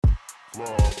Fly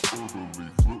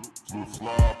orderly, flip, flip,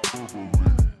 fly orderly.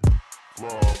 Fly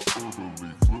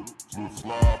orderly, flip, flip,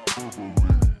 fly orderly.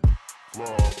 Fly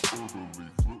orderly,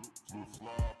 flip, flip,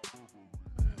 fly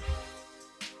orderly.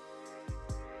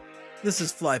 This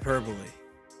is Flyperbole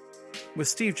with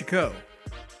Steve Jaco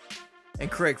and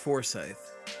Craig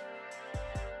Forsyth.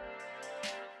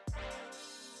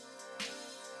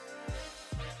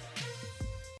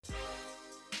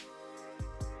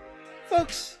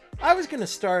 Folks, I was going to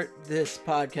start this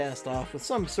podcast off with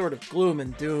some sort of gloom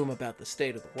and doom about the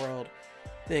state of the world.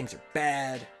 Things are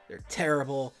bad, they're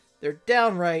terrible, they're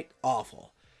downright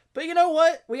awful. But you know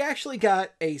what? We actually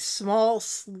got a small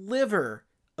sliver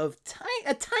of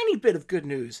a tiny bit of good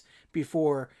news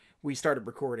before we started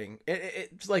recording.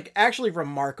 It's like actually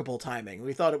remarkable timing.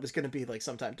 We thought it was going to be like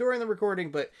sometime during the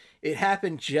recording, but it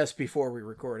happened just before we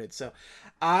recorded. So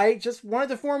I just wanted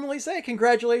to formally say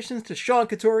congratulations to Sean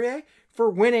Couturier for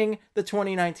winning the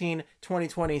 2019-2020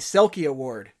 Selke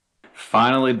Award.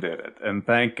 Finally did it, and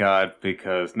thank God,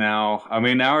 because now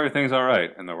everything's all right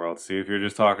in the world. See, if you're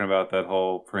just talking about that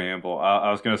whole preamble,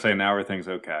 I was going to say now everything's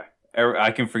okay.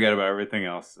 I can forget about everything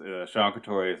else. Sean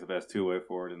Couturier is the best two-way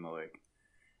forward in the league.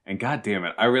 And God damn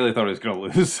it, I really thought he was going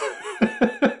to lose.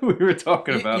 We were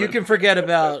talking about you can forget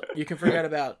about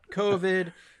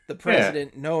COVID, the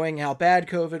president knowing how bad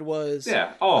COVID was.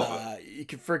 Yeah, all of it. You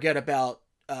can forget about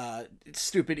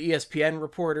stupid ESPN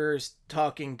reporters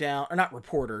talking down, or not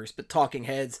reporters, but talking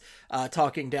heads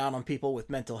talking down on people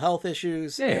with mental health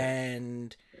issues. Yeah.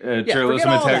 And journalism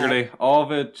integrity, all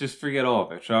of it. Just forget all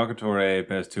of it. Sean Couturier,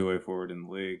 best two-way forward in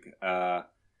the league.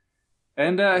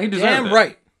 And he deserved it. Damn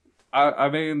right. I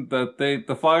mean,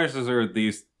 the Flyers deserve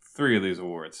three of these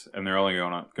awards, and they're only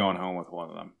going home with one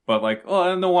of them. But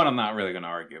and the one I'm not really going to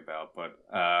argue about. But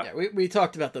we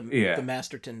talked about the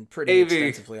Masterton pretty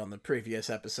extensively on the previous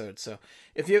episode. So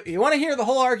if you want to hear the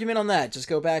whole argument on that, just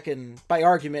go back and by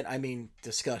argument I mean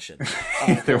discussion.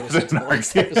 There was an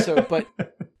argument. Episode, but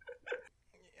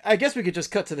I guess we could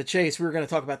just cut to the chase. We were going to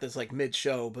talk about this like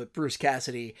mid-show, but Bruce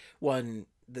Cassidy won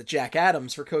the Jack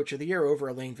Adams for Coach of the Year over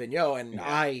Alain Vigneault, and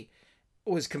I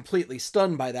was completely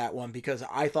stunned by that one because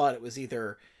I thought it was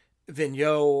either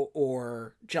Vigneault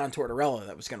or John Tortorella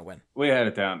that was going to win. We had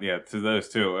it down, to those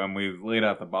two, and we laid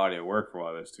out the body of work for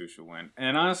why those two should win.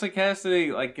 And honestly,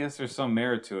 Cassidy, I guess there's some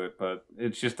merit to it, but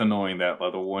it's just annoying that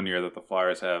the 1 year that the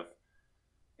Flyers have,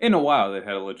 in a while, they've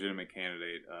had a legitimate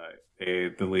candidate.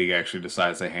 The league actually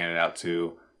decides to hand it out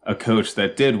to a coach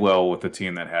that did well with a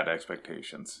team that had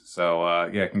expectations. So,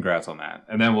 congrats on that.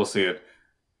 And then we'll see it.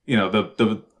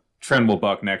 The trend will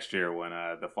buck next year when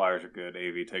the Flyers are good.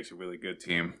 AV takes a really good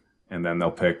team, and then they'll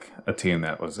pick a team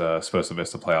that was supposed to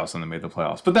miss the playoffs and they made the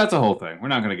playoffs. But that's a whole thing. We're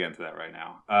not going to get into that right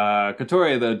now.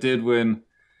 Couturier, though, did win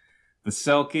the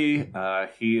Selke.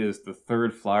 He is the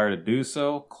third Flyer to do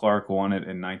so. Clark won it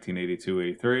in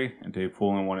 1982-83, and Dave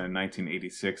Poulin won it in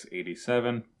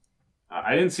 1986-87.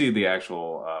 I didn't see the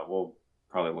actual, we'll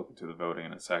probably look into the voting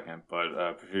in a second,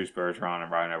 but Patrice Bergeron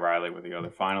and Ryan O'Reilly were the other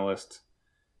finalists.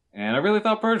 And I really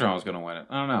thought Bergeron was going to win it.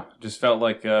 I don't know. It just felt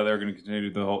like they were going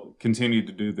to continue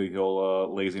to do the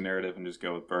whole lazy narrative and just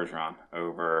go with Bergeron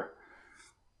over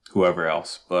whoever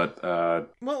else. But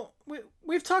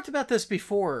we've talked about this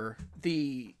before.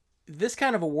 This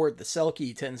kind of award, the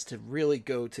Selke, tends to really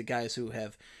go to guys who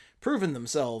have proven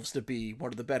themselves to be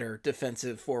one of the better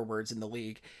defensive forwards in the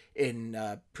league in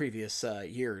previous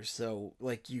years. So,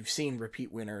 like, you've seen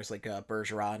repeat winners like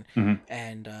Bergeron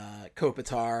and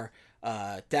Kopitar.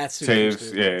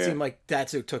 Datsuk seemed like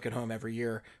Datsuk took it home every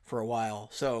year for a while.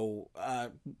 So,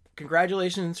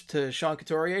 congratulations to Sean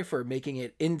Couturier for making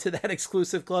it into that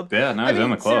exclusive club. Yeah, now he's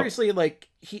in the club. Seriously, like,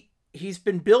 he's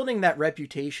been building that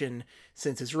reputation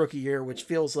since his rookie year, which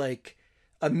feels like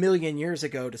a million years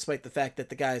ago, despite the fact that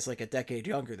the guy's like a decade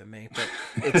younger than me. But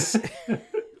it's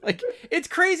like, it's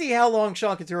crazy how long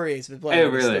Sean Couturier has been playing.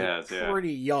 It really has,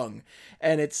 pretty young.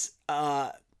 And it's,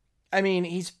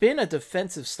 he's been a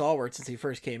defensive stalwart since he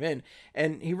first came in,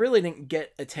 and he really didn't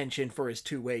get attention for his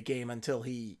two-way game until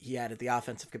he added the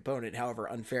offensive component, however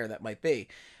unfair that might be.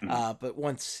 But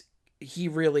once he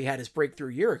really had his breakthrough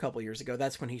year a couple years ago,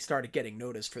 that's when he started getting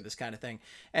noticed for this kind of thing.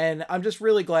 And I'm just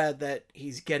really glad that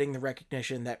he's getting the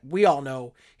recognition that we all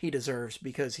know he deserves,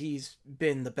 because he's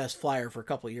been the best Flyer for a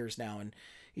couple of years now, and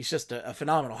he's just a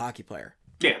phenomenal hockey player.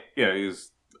 Yeah, he's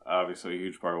obviously a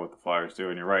huge part of what the Flyers do,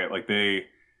 and you're right. Like,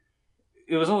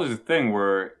 it was always a thing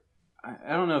where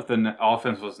I don't know if the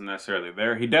offense wasn't necessarily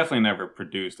there. He definitely never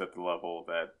produced at the level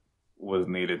that was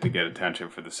needed to get attention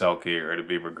for the Selke or to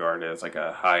be regarded as like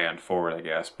a high-end forward, I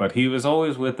guess. But he was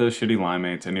always with those shitty line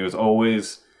mates, and he was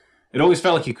always it always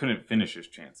felt like he couldn't finish his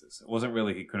chances. It wasn't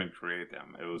really he couldn't create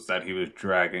them. It was that he was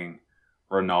dragging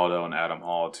Ronaldo and Adam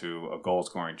Hall to a goal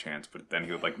scoring chance, but then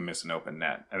he would like miss an open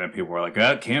net, and then people were like,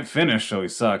 can't finish, so he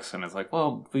sucks." And it's like,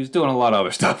 well, he's doing a lot of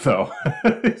other stuff though.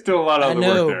 He's doing a lot of other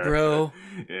work there, bro.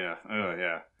 Yeah. Oh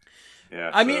yeah.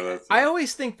 Yeah. I mean, I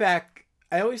always think back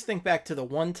to the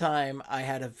one time I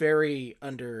had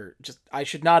I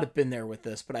should not have been there with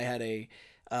this, but I had a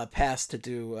pass to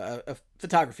do a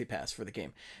photography pass for the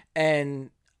game, and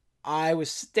I was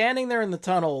standing there in the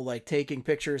tunnel, like taking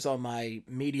pictures on my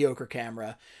mediocre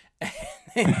camera.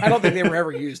 And I don't think they were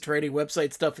ever used for any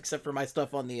website stuff except for my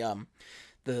stuff on the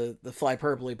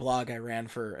Flyperbole blog I ran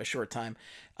for a short time,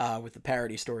 with the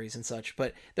parody stories and such.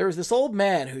 But there was this old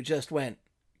man who just went,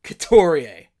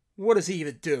 "Couturier, what does he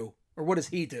even do? Or what does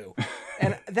he do?"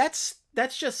 And that's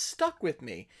just stuck with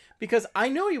me because I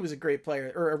know he was a great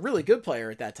player, or a really good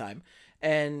player at that time.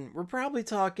 And we're probably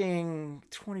talking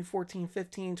 2014,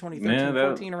 15, 2013,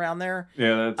 14, around there.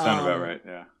 Yeah, that sounds about right,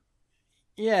 yeah.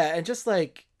 Yeah, and just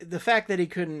like the fact that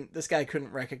this guy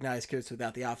couldn't recognize Coates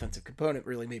without the offensive component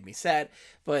really made me sad.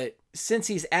 But since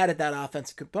he's added that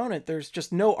offensive component, there's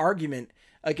just no argument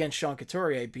against Sean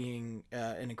Couturier being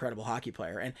an incredible hockey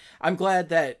player. And I'm glad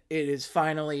that it is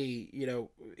finally,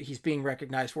 he's being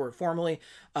recognized for it formally.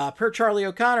 Per Charlie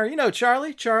O'Connor,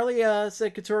 Charlie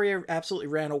said Couturier absolutely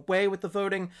ran away with the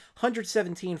voting.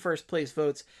 117 first place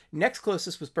votes. Next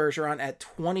closest was Bergeron at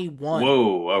 21.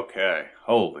 Whoa, okay.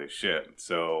 Holy shit.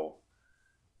 So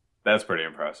that's pretty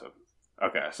impressive.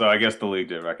 Okay, so I guess the league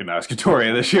did recognize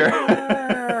Couturier this year.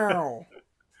 Wow.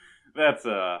 That's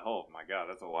oh my god,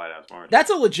 that's a wide ass margin. That's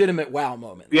a legitimate wow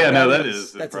moment. Yeah, that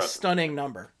is that's impressive. A stunning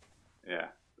number. Yeah,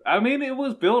 I mean it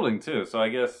was building too, so I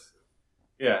guess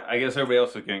everybody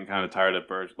else was getting kind of tired of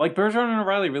Bergeron. Like Bergeron and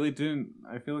O'Reilly really didn't.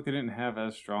 I feel like they didn't have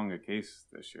as strong a case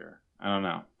this year. I don't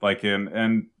know. Like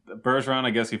and Bergeron, I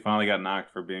guess he finally got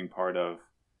knocked for being part of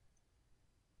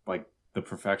like the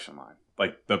perfection line.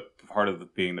 Like the part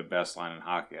of being the best line in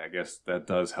hockey. I guess that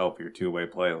does help your two-way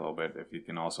play a little bit if you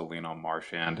can also lean on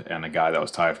Marchand and a guy that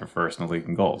was tied for first in the league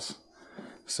in goals.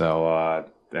 So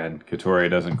then Couturier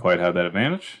doesn't quite have that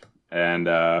advantage. And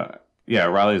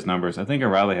O'Reilly's numbers. I think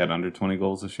O'Reilly had under 20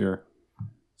 goals this year.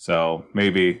 So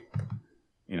maybe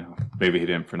he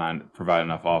didn't provide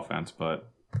enough offense, but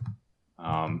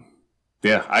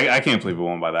I can't believe it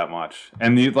won by that much.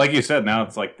 And like you said, now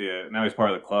it's like now he's part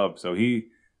of the club, so he's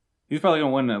probably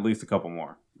going to win at least a couple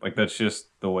more. Like, that's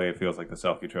just the way it feels like the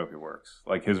Selke Trophy works.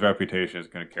 Like, his reputation is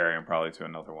going to carry him probably to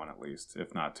another one at least,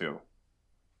 if not two.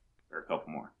 Or a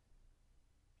couple more.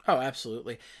 Oh,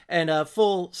 absolutely. And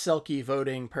full Selke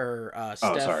voting per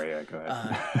Steph. Oh, sorry, yeah, go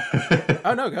ahead.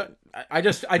 Oh, no, go ahead. I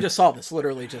just saw this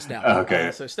literally just now.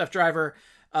 Okay. So Steph Driver,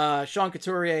 Sean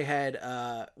Couturier had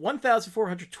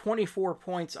 1,424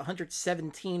 points,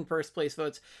 117 first place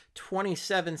votes,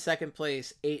 27 second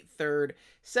place, 8 third,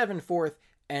 7 fourth,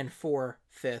 and 4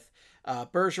 fifth.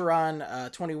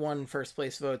 Bergeron, 21 first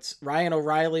place votes, Ryan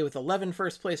O'Reilly with 11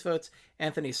 first place votes,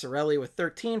 Anthony Cirelli with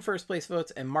 13 first place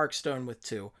votes, and Mark Stone with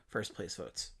 2 first place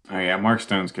votes. Oh yeah, Mark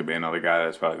Stone's could be another guy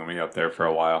that's probably going to be up there for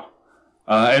a while.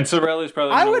 And Cirelli's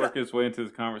probably going to work his way into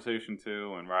this conversation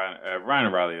too, and Ryan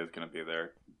O'Reilly is going to be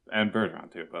there, and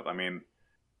Bergeron too. But I mean,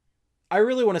 I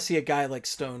really want to see a guy like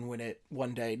Stone win it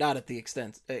one day, not at the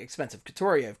expense of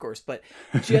Couturier, of course, but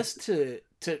just to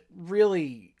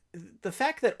really, the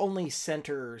fact that only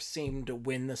centers seem to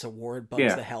win this award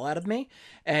bugs the hell out of me.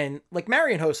 And like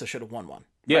Marian Hossa should have won one.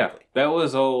 Yeah, frankly. that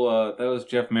was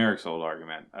Jeff Merrick's old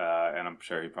argument, and I'm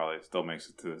sure he probably still makes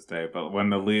it to this day. But when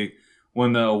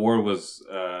the award was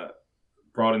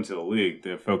brought into the league,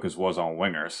 the focus was on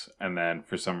wingers, and then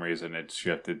for some reason it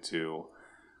shifted to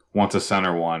once a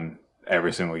center won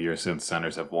every single year since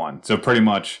centers have won. So pretty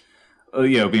much,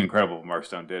 it'd be incredible if Mark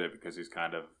Stone did it because he's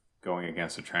kind of going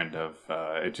against the trend of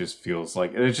it just feels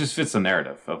like it just fits the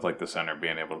narrative of like the center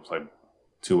being able to play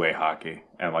two-way hockey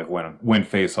and like win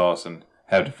face-offs and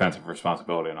have defensive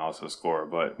responsibility and also score.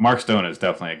 But Mark Stone is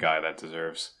definitely a guy that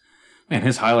deserves. Man,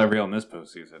 his highlight reel in this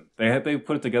postseason. They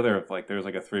put it together of like there's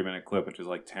like a 3-minute clip which is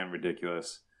like 10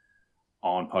 ridiculous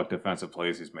on puck defensive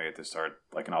plays he's made to start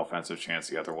like an offensive chance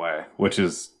the other way, which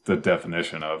is the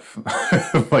definition of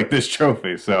like this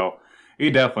trophy. So he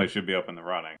definitely should be up in the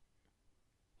running.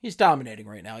 He's dominating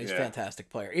right now. He's a fantastic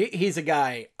player. He's a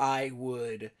guy I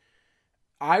would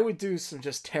do some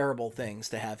just terrible things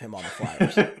to have him on the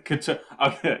Flyers.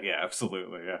 Yeah,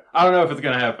 absolutely. Yeah, I don't know if it's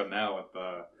gonna happen now with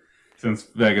since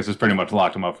Vegas has pretty much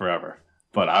locked him up forever.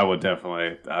 But I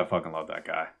fucking love that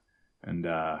guy. And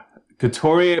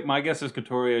Couturier, my guess is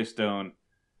Couturier, Stone,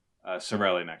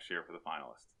 Cirelli next year for the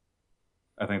finalists.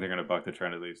 I think they're going to buck the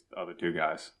trend of these other two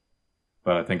guys.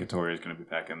 but I think Couturier is going to be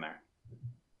back in there.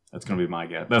 That's going to be my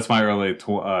guess. That's my early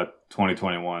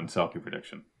 2021 Selke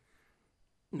prediction.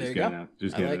 There you go.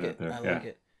 Just I getting like it it. out there. I Yeah. like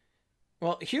it.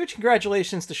 Well, huge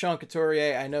congratulations to Sean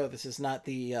Couturier. I know this is not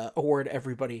the award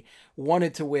everybody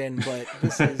wanted to win, but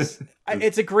this is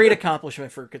it's a great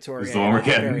accomplishment for Couturier. This is the one we're I'm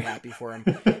getting. very happy for him.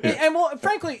 And well,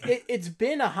 frankly, it's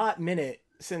been a hot minute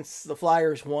since the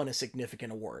Flyers won a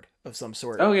significant award of some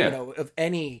sort. Oh, yeah. Of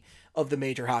any of the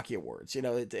major hockey awards.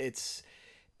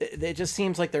 It just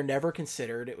seems like they're never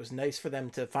considered. It was nice for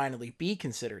them to finally be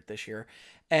considered this year.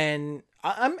 And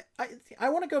I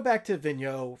want to go back to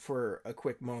Vigneault for a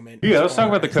quick moment. Yeah, let's talk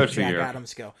about the coach of the Jack year.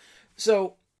 Adams go.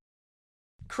 So,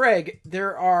 Craig,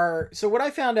 so what I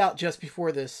found out just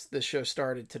before this show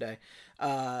started today,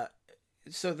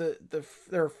 so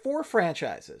there are 4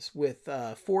 franchises with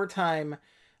 4-time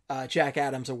Jack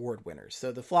Adams award winners.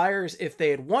 So the Flyers, if they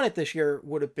had won it this year,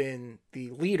 would have been the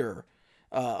leader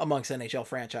amongst NHL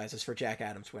franchises for Jack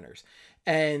Adams winners.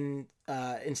 And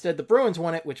instead the Bruins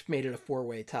won it, which made it a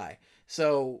 4-way tie.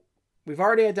 So we've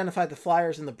already identified the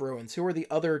Flyers and the Bruins. Who are the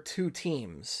other 2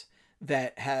 teams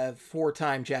that have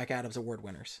 4-time Jack Adams award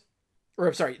winners? Or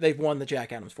I'm sorry, they've won the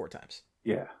Jack Adams 4 times.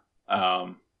 Yeah.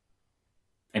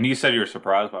 And you said you were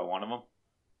surprised by one of them?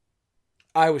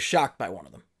 I was shocked by one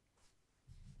of them.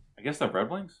 I guess the Red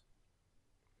Wings?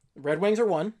 The Red Wings are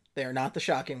one. They are not the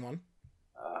shocking one.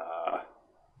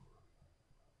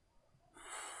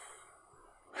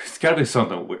 It's got to be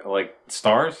something like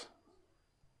Stars?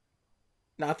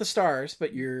 Not the Stars,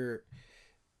 but you're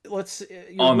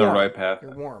On the warm. right path.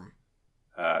 You're warm.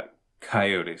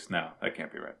 Coyotes. No, that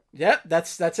can't be right. Yep,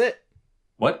 that's it.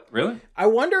 What? Really? I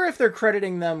wonder if they're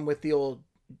crediting them with the old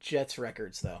Jets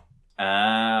records, though.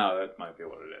 Ah, that might be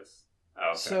what it is. Oh,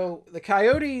 okay. So the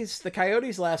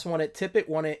Coyotes last won it. Tippett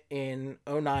won it in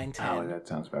 09-10. Oh, that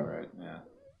sounds about right. Yeah.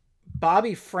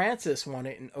 Bobby Francis won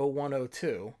it in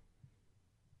 01-02.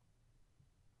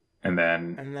 And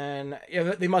then. And then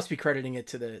they must be crediting it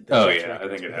to the Oh Jets yeah, I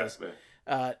records think it has to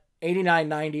be.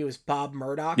 89-90 was Bob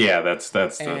Murdoch. Yeah, that's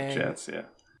the And Jets. Yeah.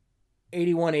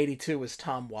 81-82 was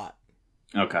Tom Watt.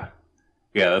 Okay.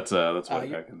 Yeah, that's what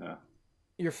I can know.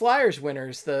 Your Flyers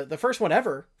winners, the first one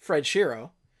ever, Fred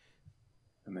Shero.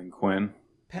 And then Quinn.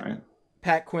 Right?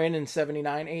 Pat Quinn in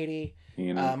 79-80.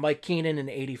 Mike Keenan in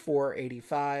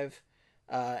 84-85.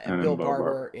 And Bill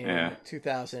Barber in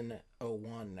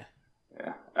 2001.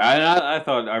 Yeah,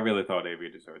 I really thought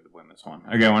AV deserved to win this one.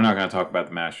 Again, we're not going to talk about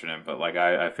the Masterton, but like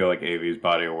I feel like AV's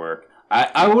body of work.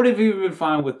 I would have even been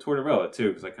fine with Tortorella too,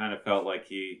 because I kind of felt like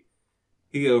he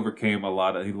overcame a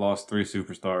lot of. He lost 3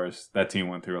 superstars. That team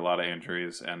went through a lot of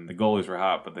injuries, and the goalies were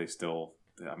hot, but they still.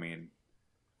 I mean,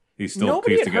 he still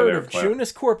Nobody pieced had together heard of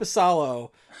Jonas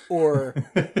Corposalo or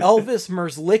Elvis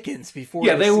Merzlikins before.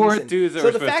 Yeah, this they weren't season. dudes that So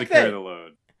were the supposed to fact carry that- the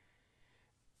load.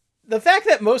 The fact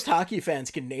that most hockey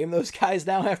fans can name those guys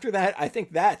now after that, I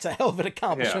think that's a hell of an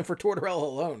accomplishment for Tortorella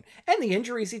alone. And the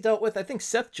injuries he dealt with. I think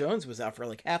Seth Jones was out for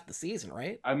like half the season,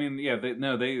 right? I mean, yeah,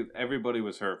 everybody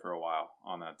was hurt for a while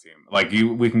on that team. Like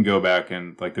we can go back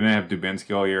and like they didn't have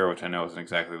Dubinsky all year, which I know isn't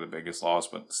exactly the biggest loss,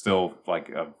 but still like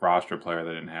a roster player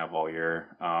they didn't have all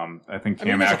year. I think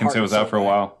Cam Atkinson was out for a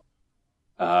while.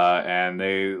 And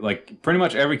they like pretty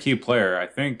much every key player, I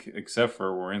think, except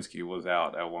for Werenski, was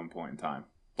out at one point in time.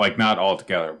 Like not all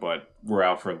together, but we're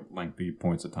out for lengthy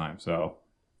points of time. So,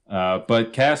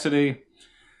 but Cassidy.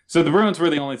 So the Bruins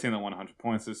were the only team that won 100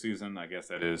 points this season. I guess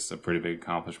that is a pretty big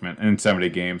accomplishment. In 70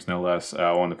 games, no less.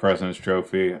 Won the President's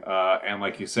Trophy. And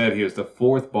like you said, he is the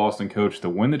 4th Boston coach to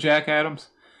win the Jack Adams.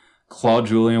 Claude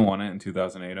Julien won it in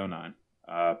 2008-09.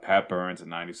 Pat Burns in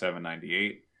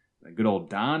 97-98. And good old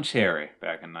Don Cherry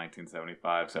back in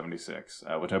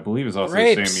 1975-76, which I believe is also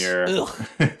the same year.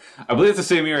 I believe it's the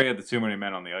same year he had the too many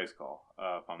men on the ice call,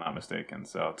 if I'm not mistaken.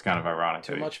 So it's kind of ironic.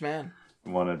 Too much man.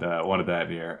 Wanted that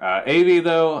year. AV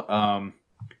though,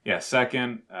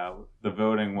 second. The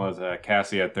voting was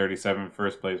Cassie had 37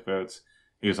 first place votes.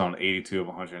 He was on 82 of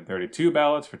 132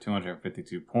 ballots for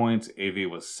 252 points. AV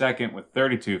was second with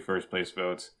 32 first place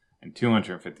votes and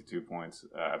 252 points.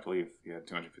 I believe he had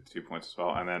 252 points as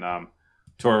well. And then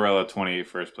Tortorella, 28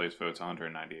 first place votes,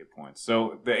 198 points.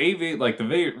 So the AV, like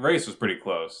the race was pretty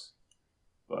close,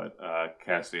 but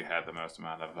Cassidy had the most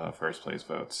amount of first place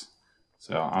votes.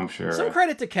 So I'm sure. Some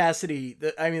credit to Cassidy.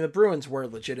 The Bruins were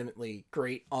legitimately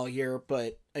great all year,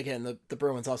 but again, the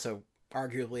Bruins also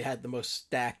arguably had the most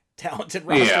stacked, talented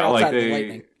roster outside of the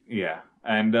Lightning. Yeah,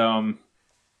 and and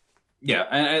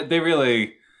they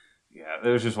really. Yeah, it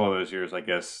was just one of those years, I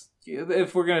guess.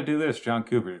 If we're going to do this, John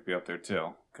Cooper should be up there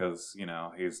too. Because,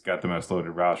 he's got the most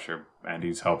loaded roster and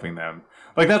he's helping them.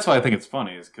 Like, that's why I think it's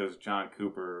funny, is because John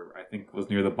Cooper, I think, was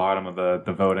near the bottom of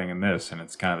the voting in this, and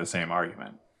it's kind of the same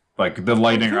argument. Like, the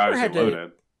Lightning are obviously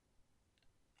loaded.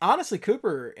 Honestly,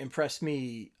 Cooper impressed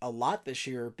me a lot this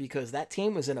year because that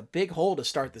team was in a big hole to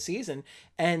start the season,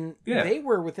 and they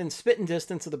were within spitting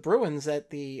distance of the Bruins at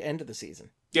the end of the season.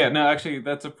 Yeah, no, actually,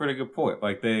 that's a pretty good point.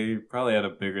 Like, they probably had a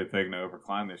bigger thing to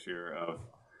overclimb this year of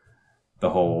the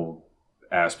whole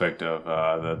aspect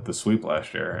of the sweep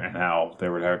last year and how they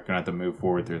were going to have to move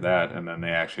forward through that, and then they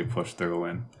actually pushed through,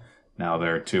 and now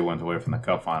they're 2 wins away from the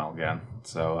Cup final again.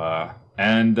 So,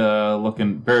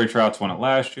 looking, Barry Trotz won it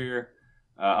last year.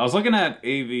 I was looking at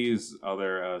AV's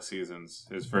other seasons,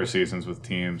 his first seasons with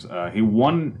teams. He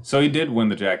won, so he did win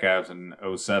the Jack Avs in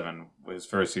 2007, his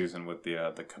first season with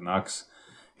the Canucks.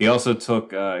 He also took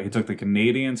the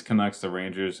Canadiens, Canucks, the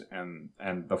Rangers, and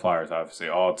the Flyers, obviously,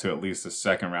 all to at least the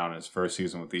second round in his first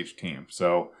season with each team.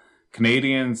 So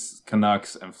Canadiens,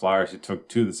 Canucks, and Flyers he took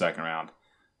to the second round.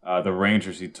 The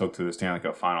Rangers he took to the Stanley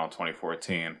Cup final in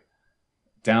 2014.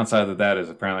 Downside of that is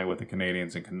apparently with the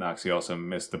Canadiens and Canucks, he also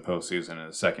missed the postseason in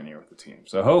his second year with the team.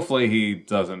 So hopefully he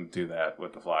doesn't do that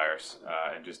with the Flyers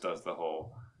and just does the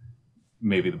whole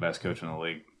maybe the best coach in the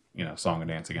league, song and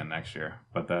dance again next year.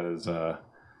 But that is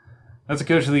that's a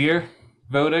coach of the year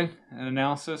voting and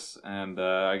analysis. And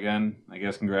again, I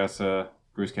guess congrats to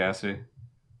Bruce Cassidy,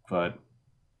 but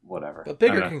whatever. But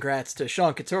bigger congrats to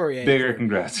Sean Couturier. Bigger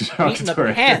congrats to Sean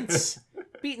Couturier.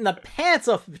 Beating the pants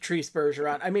off of Patrice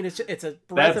Bergeron. I mean, it's a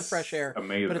breath of fresh air.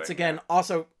 Amazing. But it's, again,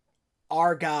 also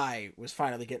our guy was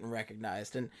finally getting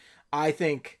recognized. And I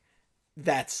think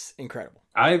that's incredible.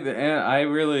 I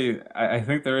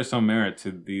think there is some merit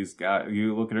to these guys.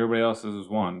 You look at everybody else as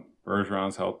one.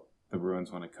 Bergeron's helped the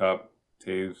Bruins win a cup.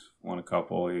 Taves won a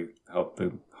couple. He helped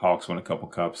the Hawks win a couple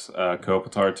cups.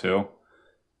 Kopitar, too.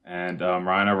 And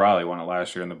Ryan O'Reilly won it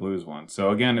last year and the Blues won. So,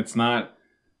 again, it's not...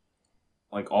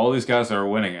 Like, all these guys that are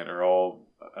winning it are all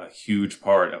a huge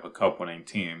part of a cup-winning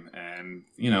team. And,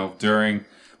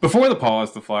 before the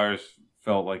pause, the Flyers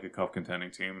felt like a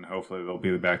cup-contending team, and hopefully they'll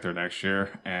be back there next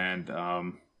year. And,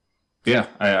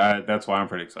 that's why I'm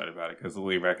pretty excited about it, because the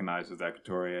league recognizes that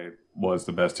Couturier was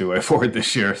the best two-way forward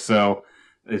this year. So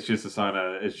it's just a sign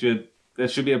of it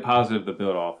should be a positive to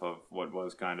build off of what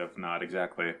was kind of not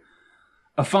exactly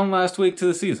a fun last week to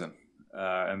the season.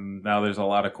 And now there's a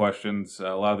lot of questions.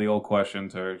 A lot of the old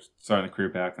questions are starting to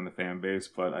creep back in the fan base,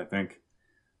 but I think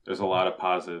there's a lot of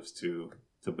positives to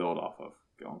build off of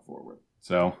going forward.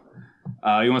 So,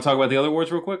 you want to talk about the other awards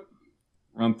real quick?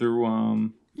 Run through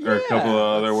or a couple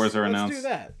of other awards that are announced. Let's do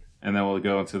that. And then we'll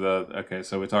go into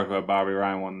so we talked about Bobby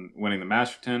Ryan winning the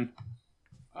Masterton.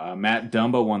 Matt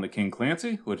Dumba won the King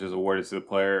Clancy, which is awarded to the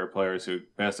player or players who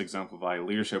best exemplify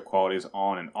leadership qualities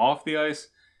on and off the ice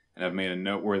and have made a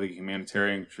noteworthy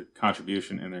humanitarian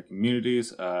contribution in their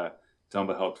communities.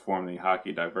 Dumba helped form the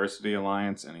Hockey Diversity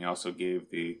Alliance, and he also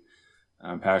gave the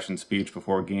impassioned speech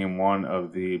before Game 1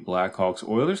 of the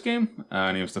Blackhawks-Oilers game.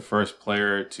 And he was the first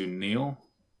player to kneel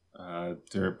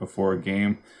before a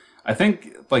game. I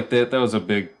think that was a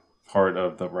big part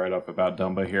of the write-up about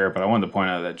Dumba here, but I wanted to point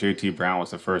out that JT Brown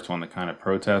was the first one to kind of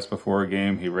protest before a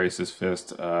game. He raised his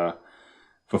fist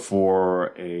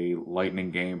before a Lightning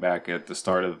game back at the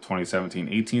start of the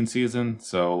 2017-18 season.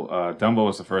 So Dumba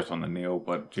was the first one to kneel,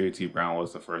 but JT Brown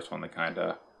was the first one to kind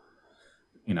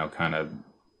of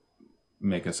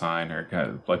make a sign or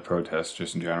kind of protest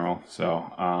just in general.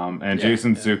 So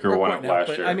Jason Zucker won it last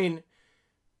year. I mean,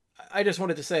 I just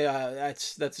wanted to say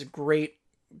that's great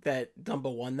that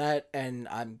Dumba won that, and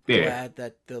I'm glad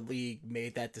that the league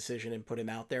made that decision and put him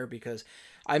out there, because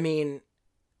I mean,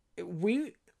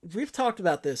 we've talked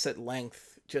about this at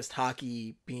length, just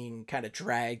hockey being kind of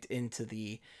dragged into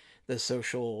the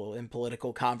social and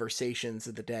political conversations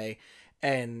of the day.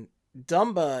 And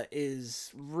Dumba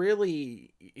he's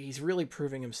really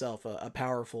proving himself a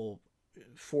powerful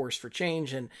force for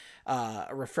change and a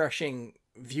refreshing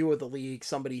view of the league,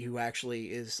 somebody who actually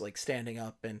is standing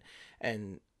up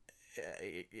and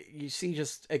you see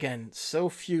just, again, so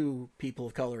few people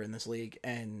of color in this league,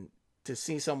 and to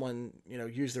see someone,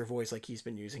 use their voice like he's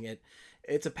been using it,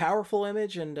 it's a powerful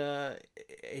image, and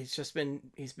he's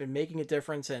been making a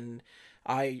difference, and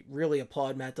I really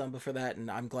applaud Matt Dumba for that,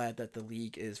 and I'm glad that the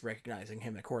league is recognizing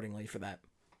him accordingly for that.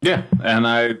 Yeah, and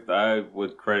I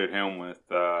would credit him with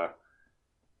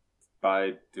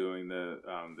by doing the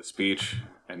speech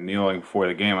and kneeling before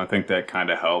the game. I think that kind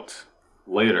of helped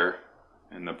later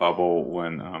in the bubble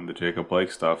when the Jacob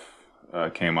Blake stuff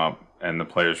came up and the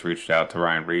players reached out to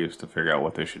Ryan Reeves to figure out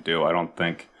what they should do. I don't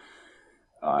think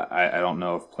I don't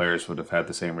know if players would have had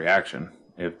the same reaction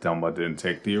if Dumba didn't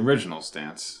take the original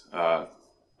stance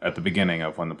at the beginning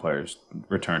of when the players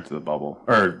returned to the bubble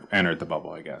or entered the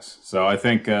bubble, I guess. So I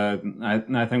think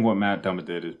I think what Matt Dumba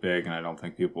did is big, and I don't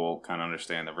think people kind of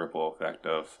understand the ripple effect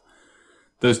of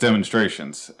those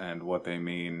demonstrations and what they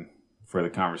mean for the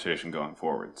conversation going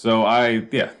forward. So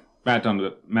Matt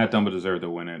Dumba deserved to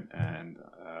win it, and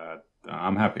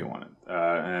I'm happy he won it.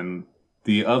 And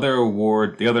the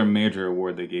other major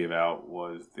award they gave out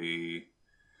was the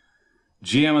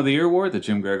GM of the Year award. The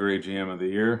Jim Gregory GM of the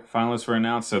Year finalists were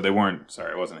announced. So it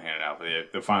wasn't handed out, but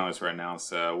the finalists were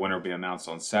announced. Winner will be announced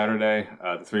on Saturday.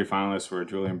 The 3 finalists were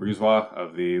Julian Brisebois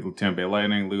of the Tampa Bay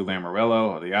Lightning, Lou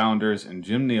Lamoriello of the Islanders, and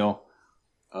Jim Neal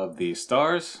of the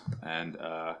Stars. And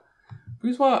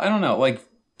Brisebois, I don't know, like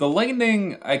the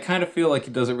Lightning, I kind of feel like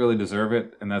he doesn't really deserve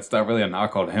it, and that's not really a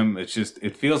knock on him. It's just,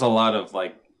 it feels a lot of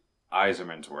like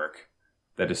Yzerman's work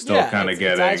that is still kind of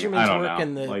getting, I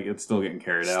don't know, like it's still getting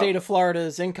carried out. State of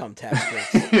Florida's income tax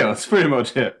rates. Yeah, that's pretty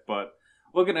much it. But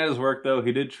looking at his work, though,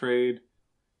 he did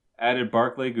added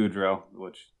Barclay Goodrow,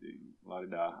 which,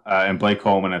 and Blake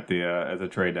Coleman at the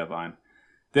trade deadline.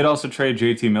 Did also trade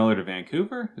JT Miller to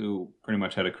Vancouver, who pretty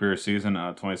much had a career season,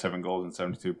 27 goals and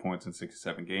 72 points in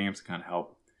 67 games to kind of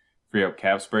help free up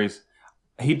cap space.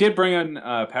 He did bring in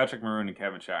Patrick Maroon and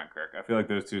Kevin Shattenkirk. I feel like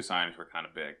those 2 signings were kind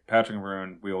of big. Patrick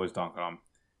Maroon, we always dunk on him.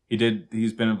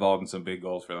 He's been involved in some big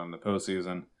goals for them in the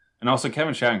postseason. And also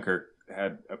Kevin Shattenkirk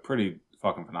had a pretty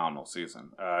fucking phenomenal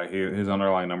season. His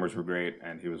underlying numbers were great,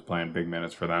 and he was playing big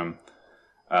minutes for them.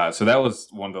 So that was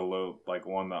one of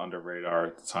the under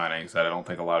radar signings that I don't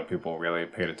think a lot of people really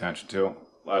paid attention to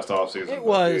last offseason. It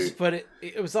was, but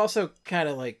it was also kind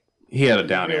of like he had a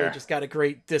down really year. Just got a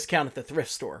great discount at the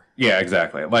thrift store. Yeah,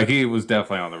 exactly. Like he was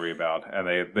definitely on the rebound, and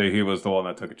he was the one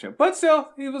that took a chance. But still,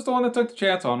 he was the one that took the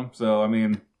chance on him. So I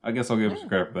mean, I guess I'll give him some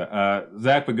credit for that.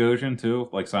 Zach Bogosian too,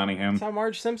 like signing him. That's how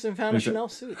Marge Simpson found a Chanel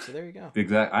suit. So there you go.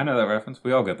 I know that reference.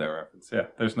 We all get that reference. Yeah,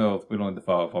 we don't need to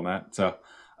follow up on that. So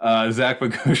Zach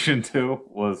Bogosian too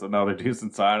was another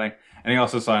decent signing, and he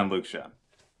also signed Luke Shen.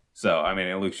 So, I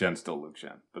mean, Luke Shen's still Luke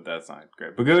Shen, but that's not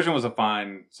great. Bogosian was a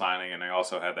fine signing, and I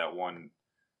also had that one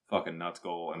fucking nuts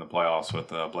goal in the playoffs with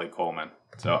Blake Coleman.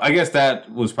 So, I guess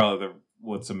that was probably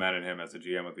what cemented him as the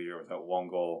GM of the year, with that one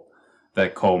goal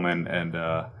that Coleman and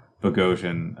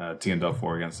Bogosian teamed up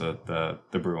for against the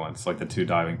Bruins, like the 2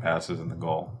 diving passes and the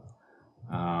goal.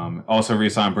 Also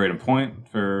re-signed Braden Point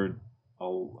for a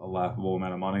laughable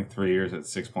amount of money, 3 years at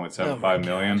 $6.75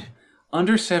 million.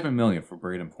 Under $7 million for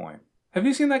Braden Point. Have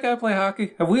you seen that guy play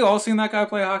hockey? Have we all seen that guy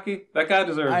play hockey? That guy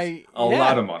deserves a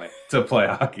lot of money to play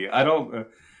hockey. I don't...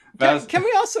 Can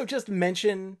we also just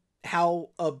mention how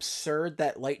absurd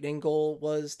that Lightning goal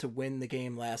was to win the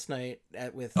game last night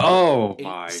with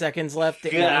 8 seconds left?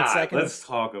 9 seconds. Let's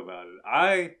talk about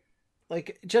it.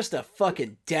 Like, just a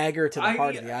fucking dagger to the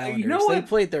heart of the Islanders. You know what?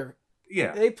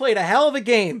 They played a hell of a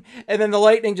game, and then the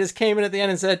Lightning just came in at the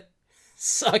end and said,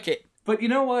 suck it. But you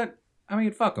know what? I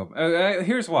mean, fuck them.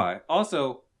 Here's why.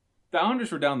 Also, the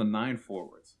Islanders were down to 9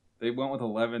 forwards. They went with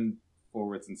 11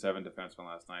 forwards and 7 defensemen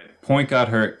last night. Point got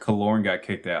hurt. Killorn got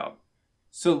kicked out.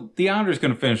 So the Islanders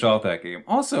going to finish off that game.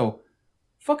 Also,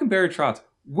 fucking Barry Trotz.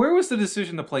 Where was the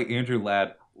decision to play Andrew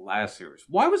Ladd last series?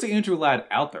 Why was Andrew Ladd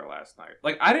out there last night?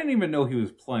 Like, I didn't even know he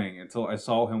was playing until I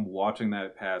saw him watching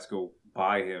that pass go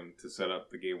by him to set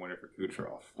up the game winner for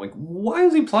Kucherov. Like, why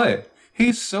is he playing?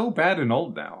 He's so bad and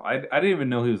old now. I didn't even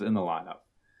know he was in the lineup.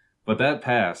 But that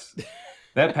pass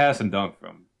and dunk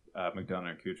from McDonough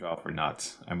and Kucherov were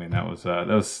nuts. I mean,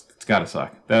 it's gotta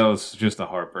suck. That was just a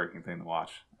heartbreaking thing to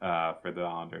watch for the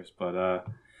Islanders. But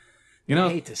you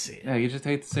hate to see it. Yeah, you just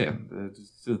hate to see it.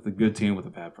 It's just a good team with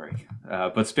a bad break.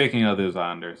 But speaking of those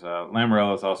Islanders,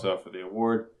 Lamoriello is also up for the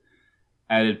award.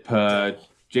 Added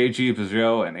J.G.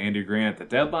 Pageau and Andy Green at the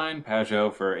deadline.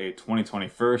 Pageau for a 2020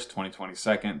 first, 2020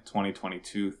 second,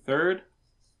 2022 third.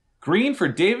 Green for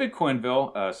David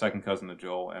Quenneville, second cousin to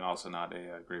Joel, and also not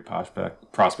a great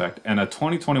prospect, and a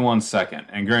 2021 second.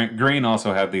 And Green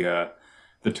also had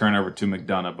the turnover to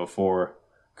McDonough before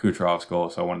Kucherov's goal,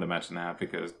 so I wanted to mention that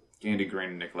because Andy Green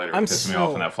and Nick Leiter pissed me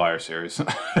off in that Flyer series.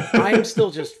 I'm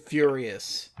still just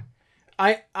furious.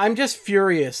 I'm just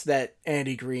furious that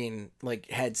Andy Green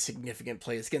had significant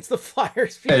plays against the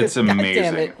Flyers. Because, it's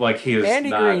amazing. Andy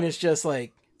Green is just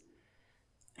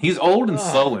he's old and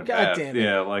slow and God bad. Damn it.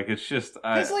 Yeah, it's just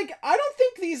I don't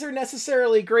think these are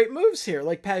necessarily great moves here.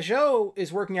 Pageau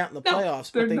is working out in the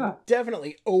playoffs, but they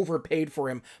definitely overpaid for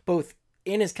him both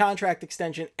in his contract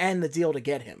extension and the deal to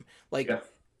get him.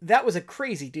 that was a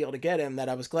crazy deal to get him that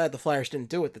I was glad the Flyers didn't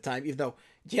do at the time, even though,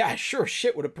 yeah, I sure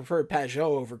shit would have preferred Pajot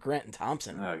over Grant and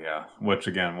Thompson. Oh, yeah. Which,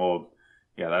 again,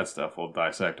 that stuff we'll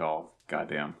dissect all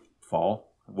goddamn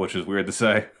fall, which is weird to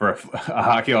say for a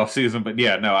hockey off season. But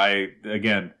yeah, no,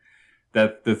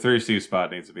 that the 3 seed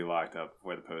spot needs to be locked up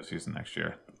for the postseason next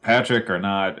year. Patrick or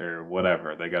not, or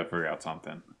whatever, they got to figure out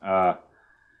something.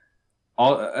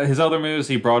 All his other moves,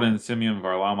 he brought in Semyon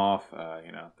Varlamov,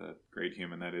 the great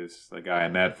human that is, the guy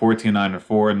in net,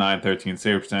 14-9-4, 9-13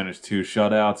 save percentage, 2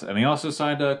 shutouts, and he also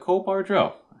signed Cole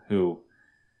Bardreau, who,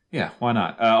 yeah, why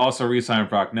not? Also re-signed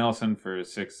Brock Nelson for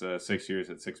 6 years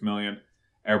at $6 million,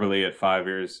 Eberle at 5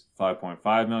 years,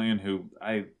 $5.5 million, who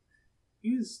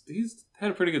he's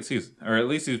had a pretty good season, or at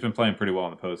least he's been playing pretty well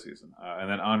in the postseason. And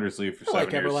then Anders Lee for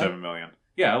 7 years, $7 million.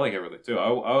 Yeah, I like Eberle too.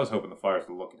 I was hoping the Flyers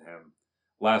would look at him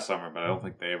last summer, but I don't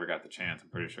think they ever got the chance. I'm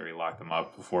pretty sure he locked them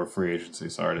up before free agency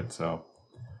started. So,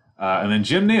 and then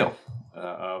Jim Neal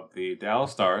of the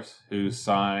Dallas Stars, who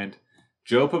signed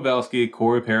Joe Pavelski,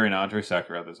 Corey Perry, and Andre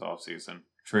Sekera this offseason.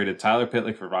 Traded Tyler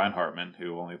Pitlick for Ryan Hartman,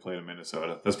 who only played in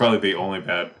Minnesota. That's probably the only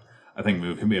bad, I think,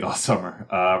 move he made all summer.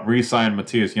 Re-signed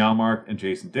Matthias Janmark and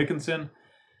Jason Dickinson.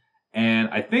 And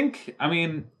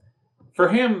for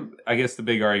him, I guess the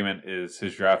big argument is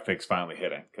his draft picks finally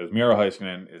hitting, because Miro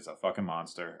Heiskanen is a fucking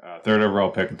monster. 3rd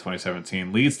overall pick in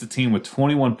 2017, leads the team with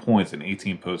 21 points in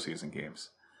 18 postseason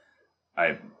games.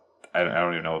 I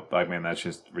don't even know. That's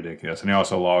just ridiculous. And he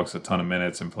also logs a ton of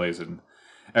minutes and plays in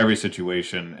every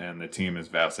situation, and the team is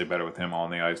vastly better with him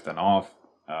on the ice than off.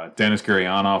 Dennis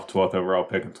Gurianov, 12th overall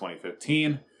pick in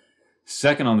 2015.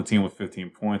 Second on the team with 15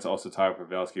 points. Also tied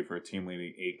Pavelski for a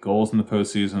team-leading 8 goals in the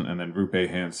postseason. And then Rupe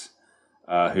Hintz,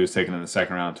 who was taken in the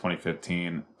second round in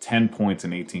 2015. 10 points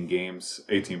in 18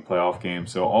 playoff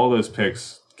games. So all those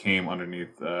picks came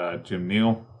underneath Jim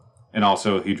Neal. And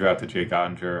also he drafted Jake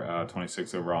Ottinger,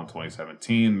 26th overall in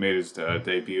 2017. Made his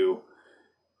debut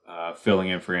filling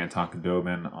in for Anton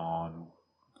Khudobin on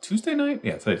Tuesday night?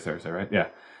 Yeah, today's Thursday, right? Yeah.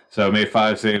 So made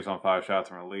 5 saves on 5 shots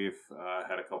in relief.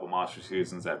 Had a couple monster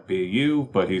seasons at BU,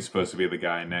 but he's supposed to be the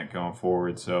guy in net going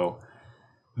forward. So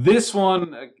this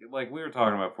one, like we were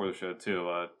talking about before the show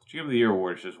too, GM of the Year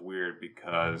award is just weird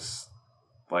because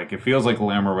it feels like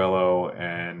Lamoriello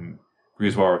and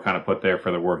Brisebois were kind of put there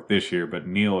for the work this year, but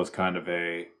Neal is kind of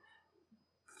a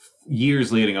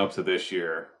years leading up to this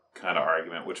year kind of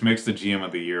argument, which makes the GM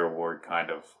of the Year award kind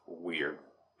of weird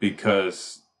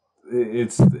because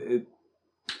it's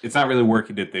not really work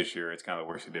he did this year. It's kind of the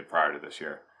work he did prior to this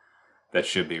year that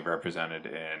should be represented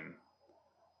in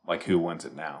who wins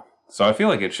it now. So I feel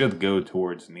like it should go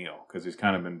towards Neal because he's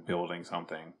kind of been building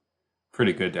something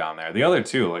pretty good down there. The other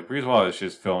two, Brisebois is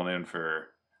just filling in for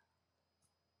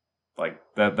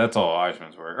that. That's all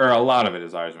Eisman's work, or a lot of it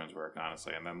is Eisman's work,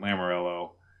 honestly. And then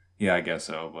Lamoriello, yeah, I guess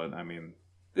so. But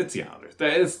it's the Islanders.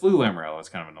 It's Lou Lamoriello. It's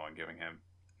kind of annoying giving him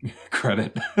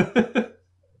credit.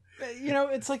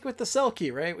 It's like with the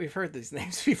Selke, right? We've heard these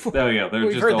names before. Oh, yeah.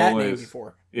 We've heard that name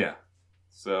before. Yeah.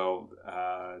 So,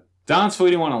 Don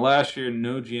Sweeney won it last year.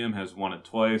 No GM has won it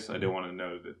twice. I do want to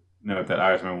note that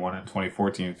Eisman won it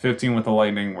 2014-15 with the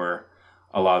Lightning, where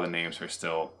a lot of the names are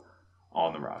still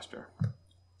on the roster.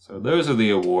 So, those are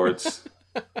the awards.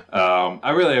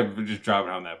 I really am just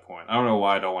driving home that point. I don't know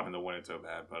why I don't want him to win it so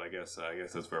bad, but I guess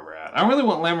that's where we're at. I don't really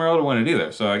want Lamoriello to win it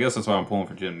either, so I guess that's why I'm pulling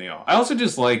for Jim Neal. I also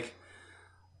just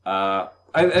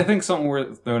I think something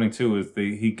worth noting too is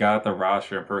he got the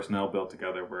roster and personnel built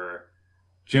together where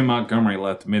Jim Montgomery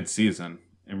left mid-season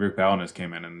and Rick Balnas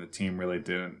came in, and the team really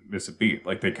didn't miss a beat.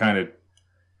 They kind of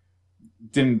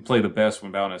didn't play the best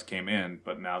when Balnas came in,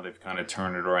 but now they've kind of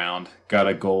turned it around, got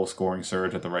a goal-scoring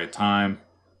surge at the right time,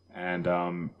 and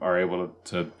are able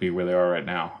to be where they are right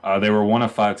now. They were one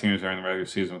of 5 teams during the regular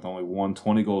season with only one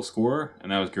 20-goal scorer,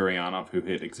 and that was Gurianov, who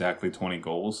hit exactly 20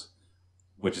 goals,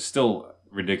 which is still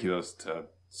ridiculous to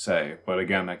say, but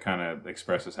again, that kind of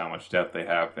expresses how much depth they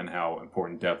have and how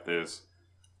important depth is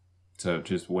to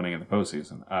just winning in the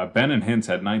postseason. Ben and Hintz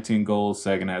had 19 goals,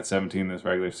 Sagan had 17 this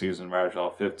regular season,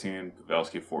 Radulov 15,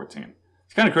 Pavelski 14.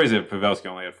 It's kind of crazy that Pavelski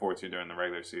only had 14 during the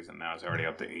regular season. Now he's already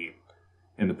up to 8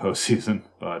 in the postseason.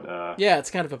 But yeah,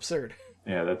 it's kind of absurd.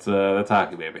 Yeah, that's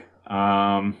hockey, baby. Do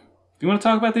you want to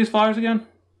talk about these Flyers again?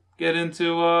 Get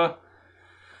into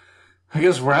I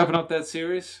guess wrapping up that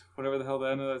series, whatever the hell the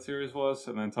end of that series was,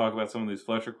 and then talk about some of these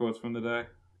Fletcher quotes from the day.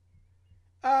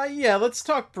 Yeah, let's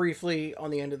talk briefly on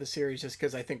the end of the series, just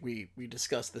because I think we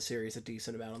discussed the series a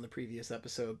decent amount on the previous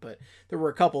episode, but there were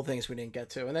a couple things we didn't get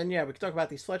to. And then, yeah, we can talk about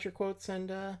these Fletcher quotes and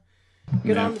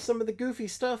get on to some of the goofy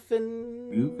stuff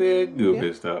and...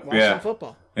 Goofy stuff, watch some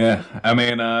football. Yeah, I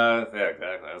mean, yeah,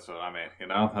 exactly. That's what I mean.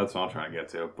 That's what I'm trying to get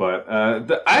to. But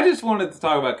I just wanted to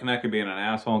talk about Konechny being an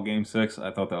asshole in Game 6.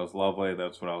 I thought that was lovely.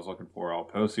 That's what I was looking for all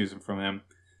postseason from him.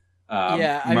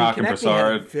 Yeah, I mean, Rock and Konechny had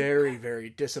a Brassard. very, very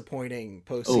disappointing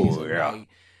Oh postseason. yeah,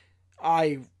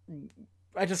 I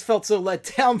I just felt so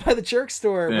let down by the jerk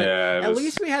store. But yeah. at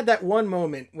least we had that one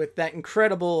moment with that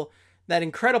incredible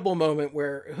moment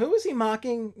where who was he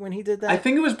mocking when he did that? I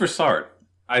think it was Brassard.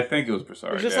 It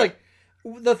was just Yeah. like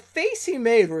the face he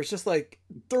made, where it's just like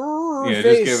Yeah,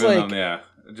 face, just giving like him,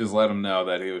 just let him know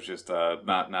that he was just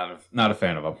not a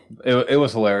fan of him. It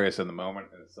was hilarious in the moment,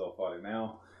 and it's still funny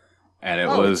now. And it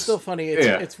was it's still funny.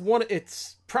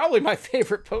 It's probably my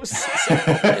favorite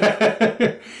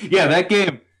postseason. yeah, that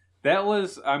game. That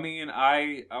was. I mean,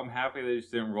 I'm happy they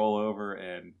just didn't roll over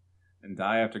and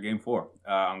die after Game 4.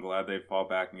 I'm glad they fought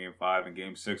back in Game 5, and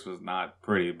Game 6 was not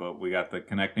pretty, but we got the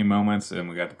connecting moments, and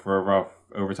we got the Provorov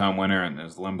overtime winner, and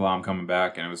there's Lindblom coming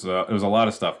back, and it was a lot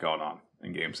of stuff going on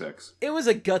in Game 6. It was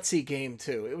a gutsy game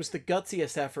too. It was the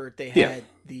gutsiest effort they had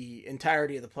the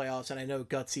entirety of the playoffs, and I know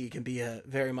gutsy can be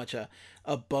very much a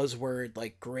buzzword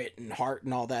like grit and heart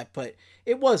and all that, but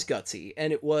it was gutsy,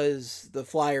 and it was the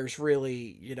Flyers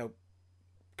really,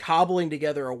 cobbling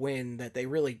together a win that they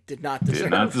really did not deserve.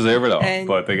 Did not deserve it all, And-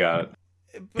 but they got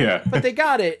it. But they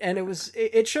got it, and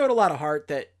it showed a lot of heart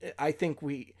that I think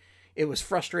it was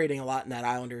frustrating a lot in that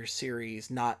Islanders series,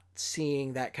 not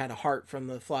seeing that kind of heart from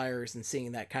the Flyers and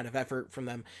seeing that kind of effort from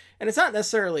them. And it's not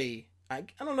necessarily, I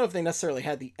don't know if they necessarily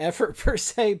had the effort per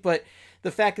se, but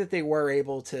the fact that they were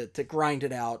able to grind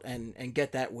it out and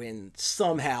get that win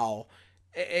somehow,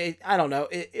 I don't know,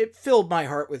 it filled my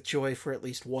heart with joy for at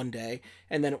least one day,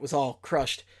 and then it was all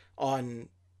crushed on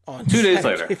 2 days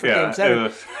later. Game Yeah,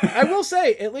 7. I will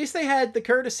say, at least they had the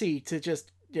courtesy to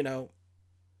just,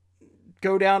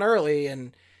 go down early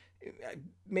and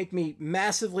make me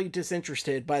massively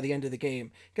disinterested by the end of the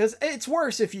game. Because it's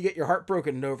worse if you get your heart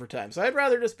broken in overtime. So I'd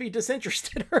rather just be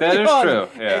disinterested early That is on true,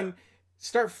 yeah. and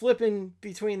start flipping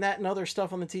between that and other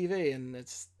stuff on the TV. And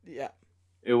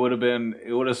It would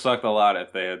have sucked a lot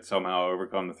if they had somehow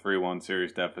overcome the 3-1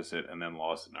 series deficit and then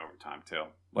lost in overtime too.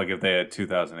 Like if they had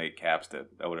 2008 Caps did,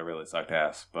 that would have really sucked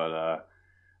ass. But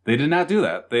they did not do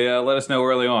that. They let us know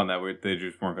early on that they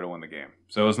just weren't going to win the game.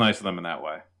 So it was nice of them in that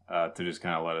way to just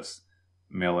kind of let us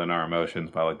mail in our emotions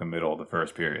by like the middle of the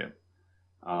first period.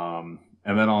 And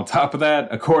then on top of that,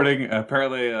 according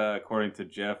to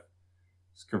Jeff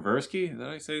Skversky, did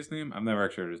I say his name? I've never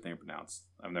actually heard his name pronounced.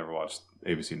 I've never watched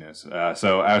ABC News.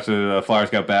 So after the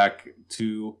Flyers got back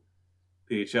to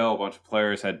PHL, a bunch of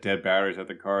players had dead batteries at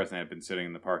their cars and they had been sitting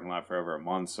in the parking lot for over a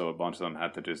month. So a bunch of them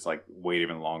had to just like wait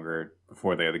even longer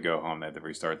before they had to go home. They had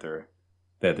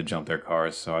to jump their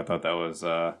cars. So I thought that was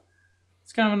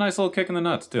it's kind of a nice little kick in the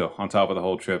nuts too. On top of the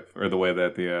whole trip or the way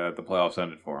that the playoffs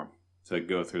ended for them, to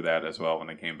go through that as well when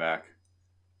they came back.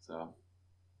 So.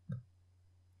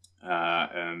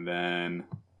 And then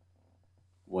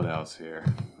what else here?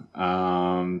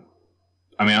 I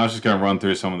was just going to run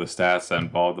through some of the stats that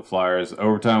involved the Flyers'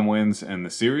 overtime wins in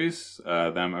the series,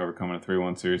 them overcoming a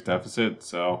 3-1 series deficit.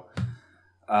 So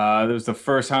it was the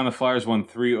first time the Flyers won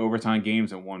 3 overtime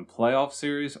games in one playoff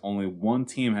series. Only one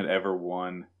team had ever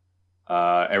won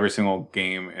every single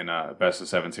game in a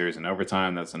best-of-7 series in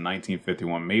overtime. That's the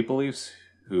 1951 Maple Leafs,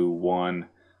 who won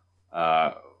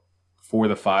 4 of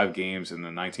the 5 games in the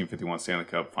 1951 Stanley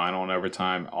Cup Final in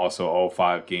overtime. Also, all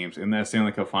 5 games in that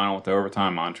Stanley Cup Final with the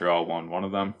overtime. Montreal won one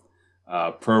of them.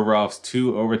 Provorov's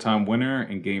 2 overtime winner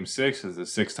in Game 6 is the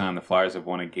 6th time the Flyers have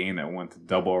won a game that went to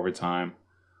double overtime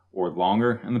or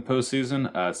longer in the postseason.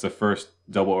 It's the first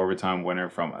double overtime winner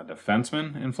from a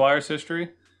defenseman in Flyers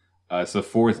history. It's the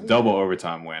 4th double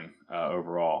overtime win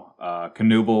overall.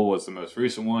 Knuble was the most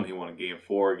recent one. He won in Game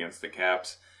 4 against the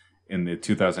Caps in the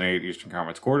 2008 Eastern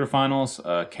Conference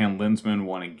quarterfinals. Ken Lindsman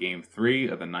won in Game 3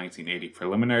 of the 1980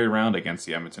 preliminary round against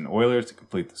the Edmonton Oilers to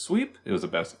complete the sweep. It was a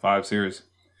best-of-5 series.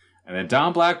 And then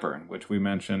Don Blackburn, which we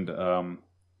mentioned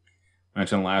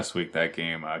last week, that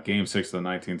game. Game 6 of the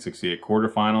 1968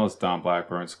 quarterfinals, Don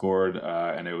Blackburn scored,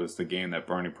 and it was the game that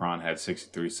Bernie Prawn had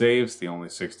 63 saves, the only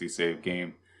 60-save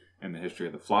game in the history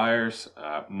of the Flyers.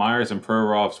 Myers and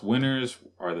Provorov's winners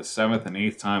are the 7th and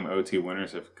 8th time OT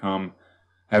winners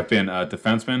have been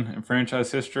defensemen in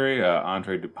franchise history.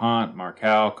 Andre Dupont, Mark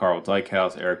Howe, Carl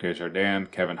Dykhouse, Eric Desjardins,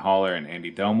 Kevin Haller, and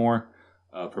Andy Delmore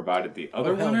provided the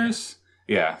other winners.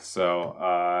 Yeah, so...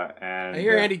 and I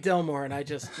hear Andy Delmore, and I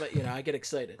just, I get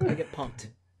excited. I get pumped.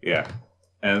 Yeah.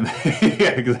 And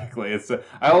yeah, exactly. It's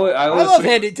I love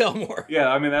Andy Delmore.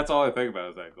 Yeah, that's all I think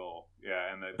about is that goal.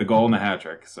 Yeah, and the goal and the hat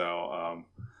trick. So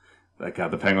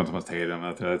God, the Penguins must hate him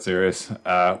after that series.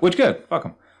 Which good, fuck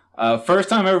him. First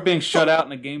time ever being shut out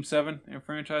in a Game 7 in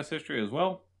franchise history as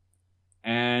well.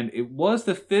 And it was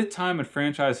the 5th time in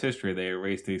franchise history they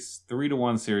erased a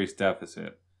 3-1 series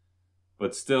deficit.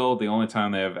 But still, the only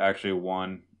time they have actually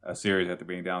won a series after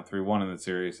being down 3-1 in the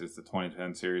series is the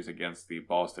 2010 series against the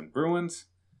Boston Bruins.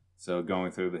 So going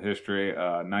through the history,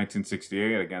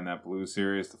 1968, again, that Blues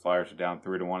series, the Flyers are down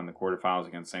 3-1 in the quarterfinals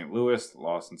against St. Louis,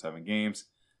 lost in 7 games.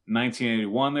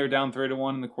 1981, they were down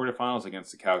 3-1 in the quarterfinals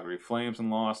against the Calgary Flames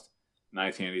and lost.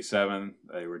 1987,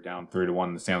 they were down 3-1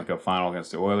 in the Stanley Cup final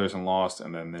against the Oilers and lost,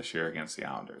 and then this year against the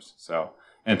Islanders. So,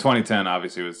 and 2010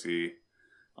 obviously was the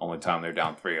only time they were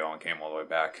down 3-0 and came all the way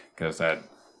back, because that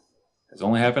has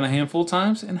only happened a handful of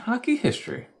times in hockey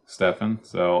history, Stefan.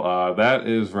 So that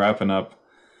is wrapping up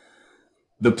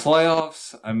the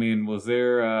playoffs. I mean, was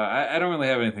there... I don't really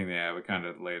have anything to add. We kind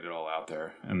of laid it all out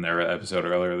there in their episode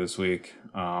earlier this week.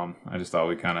 I just thought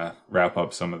we'd kind of wrap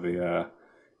up some of the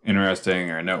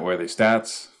interesting or noteworthy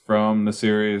stats from the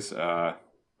series. But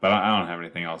I don't have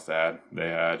anything else to add.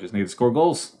 They just need to score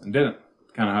goals and didn't.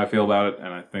 Kind of how I feel about it.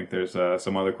 And I think there's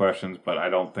some other questions, but I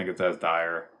don't think it's as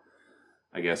dire,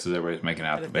 I guess, as everybody's making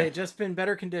out to be. If they had just been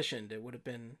better conditioned, it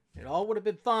all would have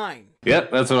been fine.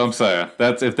 Yep, that's what I'm saying.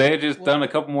 That's if they had just done a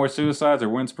couple more suicides or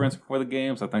wind sprints before the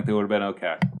games, I think they would have been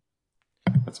okay.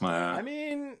 That's my... I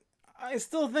mean, I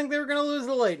still think they were going to lose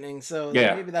the Lightning, so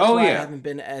yeah. maybe that's why I haven't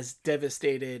been as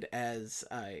devastated as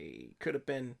I could have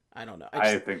been. I don't know.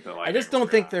 I think the Lightning... I just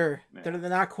don't think they're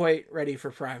not quite ready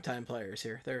for primetime players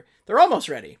here. They're almost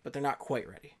ready, but they're not quite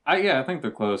ready. I think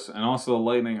they're close, and also the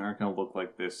Lightning aren't going to look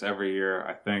like this every year.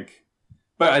 I think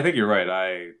you're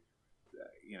right.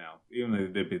 Even though they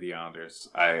did beat the Islanders,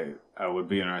 I would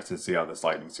be interested to see how this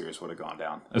Lightning series would have gone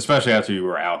down, especially after you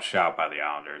were outshot by the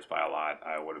Islanders by a lot.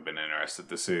 I would have been interested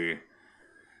to see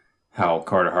how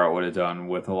Carter Hart would have done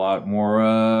with a lot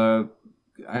more,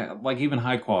 even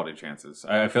high quality chances.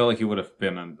 I feel like he would have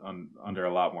been under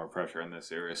a lot more pressure in this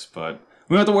series, but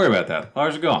we don't have to worry about that.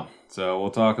 Flyers are gone. So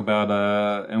we'll talk about,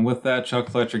 and with that, Chuck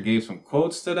Fletcher gave some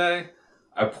quotes today.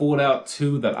 I pulled out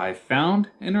 2 that I found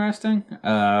interesting.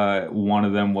 One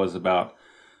of them was about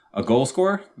a goal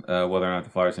scorer, whether or not the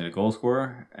Flyers need a goal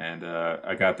scorer. And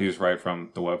I got these right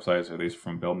from the websites, or at least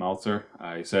from Bill Meltzer.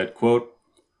 He said, quote,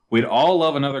 "We'd all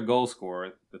love another goal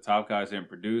scorer. The top guys didn't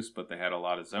produce, but they had a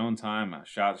lot of zone time, a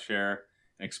shot share,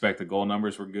 and expected goal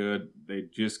numbers were good. They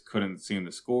just couldn't seem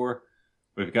to score.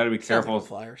 But you've got to be careful. Like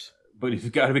Flyers. But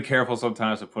you've got to be careful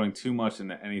sometimes of putting too much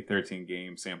into any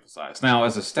 13-game sample size." Now,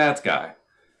 as a stats guy,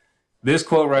 this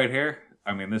quote right here,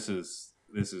 I mean, this is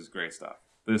great stuff.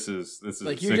 This is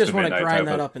like you just want to grind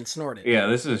that up and snort it. Yeah,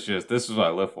 this is what I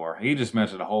live for. He just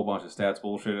mentioned a whole bunch of stats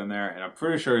bullshit in there, and I'm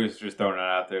pretty sure he's just throwing it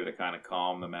out there to kind of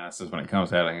calm the masses when it comes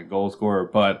to having a goal scorer.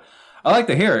 But I like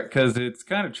to hear it because it's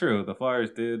kind of true. The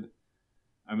Flyers did.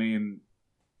 I mean,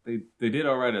 they did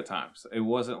all right at times. It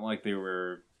wasn't like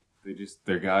their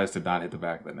guys did not hit the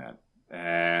back of the net.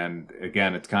 And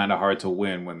again, it's kind of hard to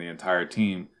win when the entire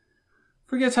team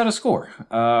forgets how to score.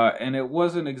 And it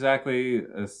wasn't exactly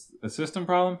a system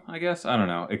problem, I guess. I don't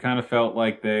know. It kind of felt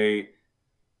like they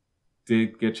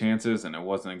did get chances, and it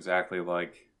wasn't exactly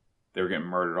like they were getting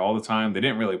murdered all the time. They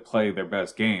didn't really play their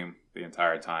best game the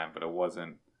entire time, but it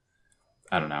wasn't...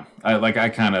 I don't know. I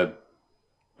kind of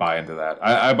buy into that.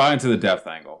 I buy into the depth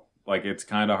angle. Like, it's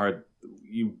kind of hard.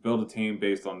 You build a team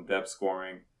based on depth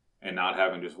scoring and not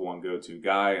having just one go-to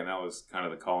guy, and that was kind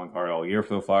of the calling card all year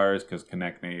for the Flyers, because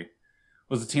Konechny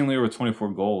was the team leader with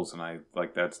 24 goals, and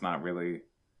that's not really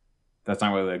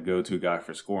a go-to guy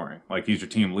for scoring. Like, he's your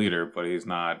team leader, but it's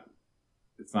not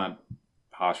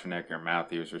Pastrnak or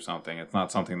Matthews or something. It's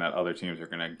not something that other teams are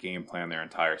going to game plan their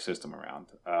entire system around.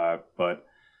 But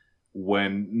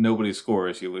when nobody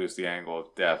scores, you lose the angle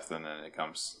of depth, and then it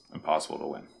becomes impossible to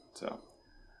win. So,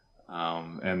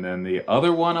 and then the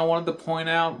other one I wanted to point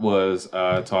out was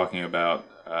talking about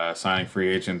signing free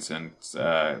agents and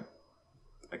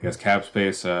I guess cap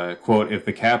space. Quote, "If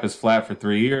the cap is flat for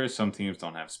 3 years, some teams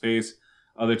don't have space.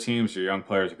 Other teams, your young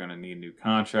players are going to need new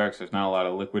contracts. There's not a lot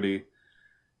of liquidity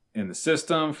in the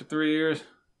system for 3 years.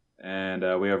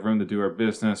 And we have room to do our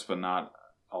business, but not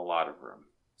a lot of room."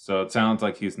 So it sounds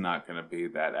like he's not going to be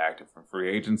that active from free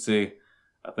agency.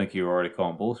 I think you were already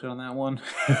calling bullshit on that one,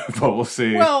 but we'll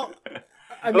see. Well,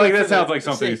 I mean, that sounds like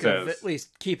something he says. At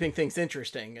least keeping things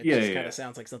interesting. It kind of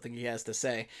sounds like something he has to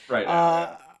say.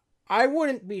 Right. I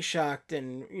wouldn't be shocked,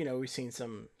 and we've seen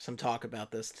some talk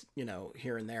about this,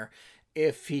 here and there,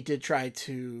 if he did try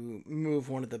to move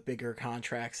one of the bigger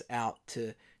contracts out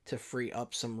to free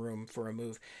up some room for a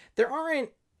move. There aren't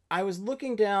I was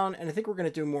looking down, and I think we're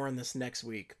going to do more on this next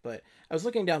week, but I was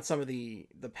looking down some of the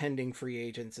pending free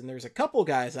agents, and there's a couple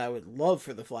guys I would love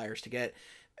for the Flyers to get.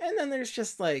 And then there's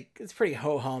just like, it's pretty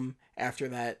ho-hum after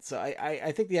that. So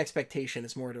I think the expectation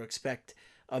is more to expect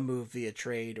a move via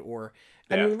trade or,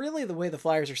 I mean, really the way the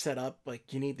Flyers are set up,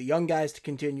 like you need the young guys to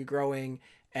continue growing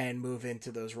and move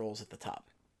into those roles at the top.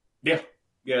 Yeah.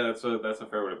 Yeah, that's a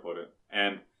fair way to put it.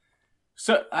 And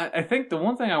so I think the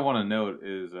one thing I want to note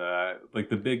is like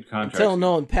the big contract. Tell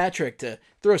Nolan Patrick to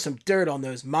throw some dirt on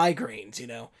those migraines, you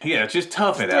know. Yeah, just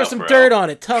tough it out, Throw some bro. dirt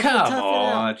on it. Tough Come it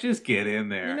on, out. just get in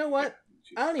there. You know what?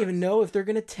 I don't even know if they're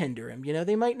going to tender him. You know,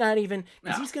 they might not even,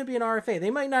 because he's going to be an RFA.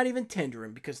 They might not even tender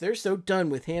him because they're so done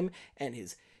with him and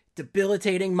his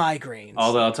debilitating migraines.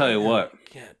 Although I'll tell you what,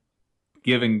 God.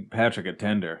 giving Patrick a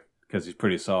tender because he's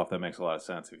pretty soft, that makes a lot of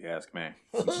sense if you ask me.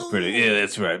 He's pretty, yeah,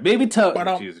 that's right. Maybe tough.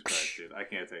 Jesus Christ, dude, I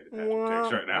can't take the Patrick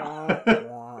takes right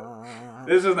now.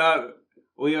 This is not.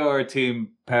 We are a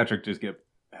team. Patrick, just get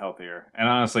healthier. And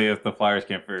honestly, if the Flyers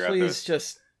can't figure out Please this,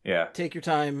 just yeah, take your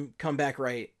time, come back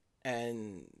right,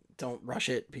 and don't rush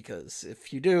it because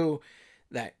if you do,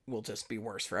 that will just be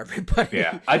worse for everybody.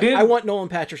 yeah, I want Nolan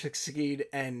Patrick to succeed,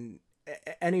 and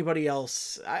anybody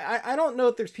else. I don't know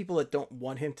if there's people that don't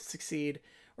want him to succeed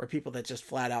or people that just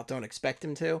flat out don't expect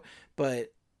him to,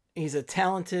 but he's a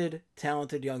talented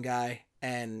young guy,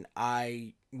 and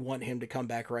I want him to come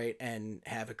back right and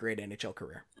have a great NHL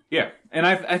career. Yeah, and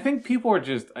I think people are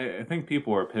just I think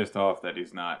people are pissed off that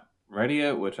he's not ready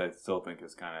yet, which I still think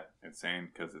is kind of insane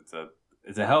because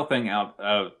it's a health thing out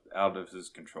of his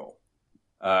control,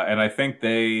 and I think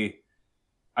they're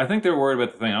worried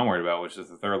about the thing I'm worried about, which is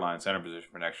the third line center position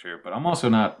for next year. But I'm also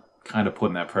not kind of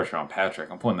putting that pressure on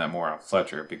Patrick. I'm putting that more on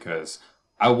Fletcher because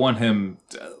I want him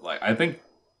to, I think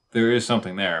there is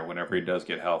something there whenever he does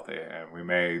get healthy, and we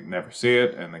may never see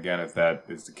it. And again, if that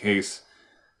is the case,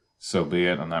 so be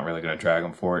it. I'm not really going to drag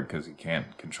him for it because he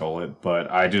can't control it.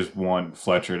 But I just want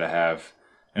Fletcher to have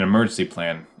an emergency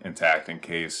plan intact in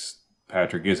case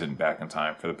Patrick isn't back in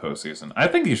time for the postseason. I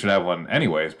think he should have one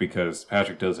anyways because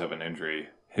Patrick does have an injury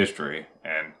history,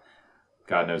 and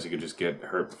God knows he could just get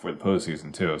hurt before the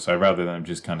postseason too. So I'd rather them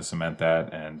just kind of cement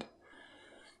that and,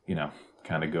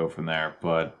 kind of go from there.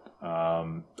 But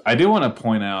I do want to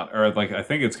point out, or I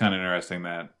think it's kind of interesting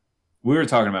that we were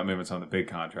talking about moving some of the big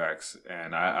contracts,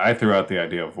 and I threw out the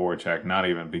idea of Voracek, not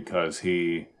because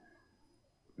he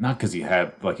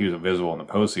was invisible in the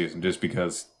postseason, just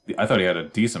because I thought he had a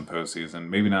decent postseason.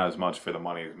 Maybe not as much for the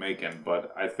money he was making,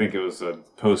 but I think it was a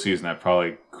postseason that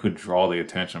probably could draw the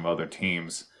attention of other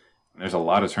teams. And there's a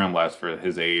lot of term left for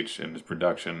his age and his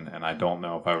production, and I don't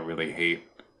know if I would really hate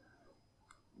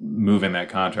moving that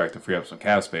contract to free up some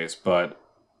cap space. But,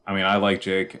 I mean, I like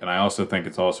Jake, and I also think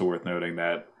it's also worth noting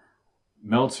that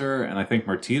Meltzer and I think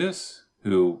Martinez,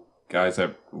 who guys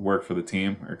that work for the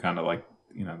team are kind of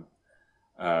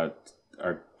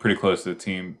are pretty close to the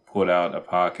team, put out a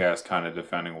podcast kind of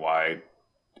defending why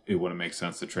it wouldn't make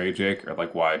sense to trade Jake or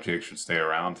why Jake should stay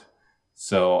around.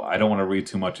 So I don't want to read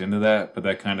too much into that, but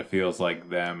that kind of feels like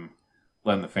them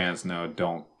letting the fans know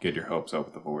don't get your hopes up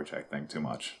with the Voracek thing too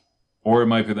much. Or it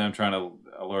might be them trying to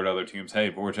alert other teams,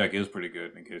 hey, Voracek is pretty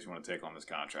good in case you want to take on this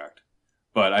contract.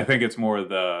 But I think it's more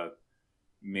the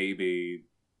maybe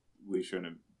we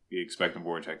shouldn't be expecting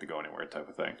Voracek to go anywhere type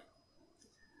of thing.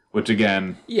 Which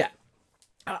again... Yeah.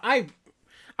 I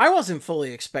wasn't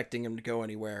fully expecting him to go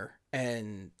anywhere,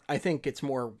 and I think it's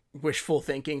more wishful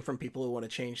thinking from people who want to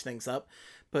change things up.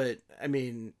 But, I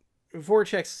mean,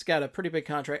 Voracek's got a pretty big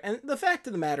contract, and the fact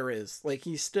of the matter is,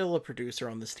 he's still a producer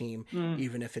on this team,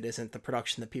 even if it isn't the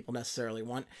production that people necessarily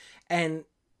want. And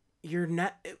you're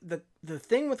not... The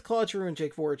thing with Claude Giroux and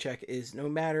Jake Voracek is no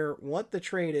matter what the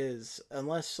trade is,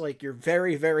 unless, you're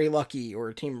very, very lucky or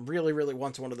a team really, really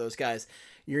wants one of those guys,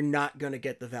 you're not going to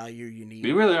get the value you need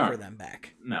for them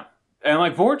back. No.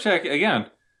 And Voracek, again,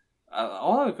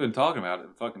 all I've been talking about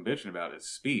and fucking bitching about is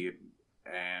speed.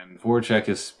 And Voracek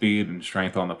is speed and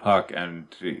strength on the puck, and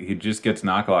he just gets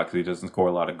knocked a lot because he doesn't score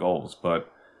a lot of goals.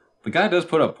 But the guy does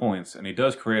put up points, and he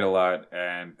does create a lot,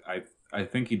 and I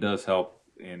think he does help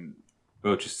in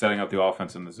both just setting up the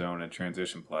offense in the zone and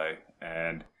transition play.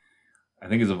 And I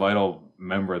think he's a vital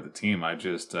member of the team. It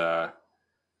is going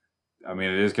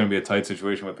to be a tight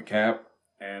situation with the cap.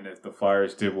 And if the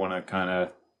Flyers did want to kind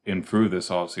of improve this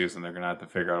offseason, they're going to have to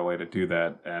figure out a way to do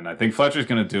that. And I think Fletcher's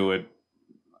going to do it.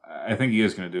 I think he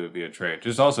is going to do it via trade.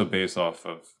 Just also based off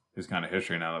of his kind of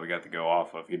history now that we got to go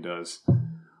off of. He does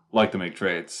like to make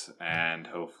trades. And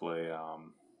hopefully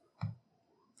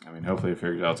he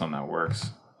figures out something that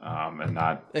works. And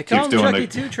not they call keeps them doing Chucky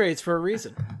 2 trades for a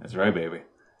reason. That's right, baby.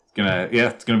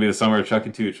 It's gonna be the summer of Chucky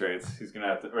 2 trades. He's gonna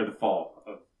have to, or the fall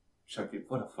of Chucky.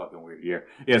 What a fucking weird year.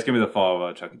 Yeah, it's gonna be the fall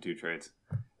of Chucky 2 trades.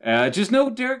 Just no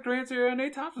Derek Grant or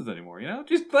Nate Thompson anymore.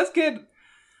 Just let's get.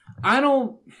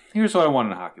 Here's what I want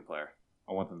in a hockey player.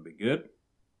 I want them to be good,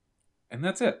 and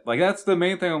that's it. Like that's the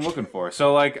main thing I'm looking for.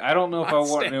 So like, I don't know if I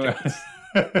want new.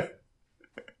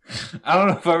 I don't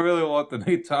know if I really want the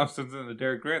Nate Thompsons and the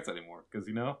Derek Grants anymore because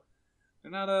they're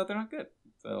not good.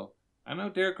 So I know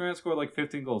Derek Grant scored like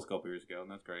 15 goals a couple years ago,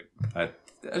 and that's great. I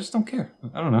just don't care.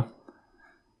 I don't know.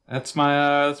 That's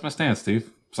my stance,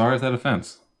 Steve. Sorry if that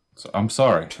offends. So I'm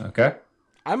sorry. Okay.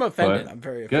 I'm offended. I'm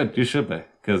very offended. Good. You should be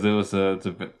because it's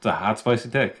a hot, spicy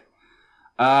take.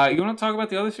 You want to talk about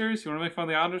the other series? You want to make fun of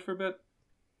the Islanders for a bit?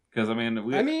 Because we didn't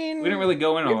really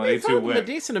go in on an 8-2 win. A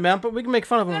decent amount, but we can make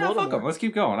fun of them a little more. Let's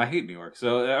keep going. I hate New York.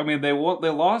 So they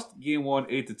lost Game 1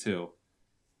 8-2.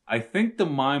 I think the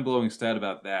mind blowing stat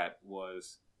about that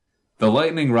was the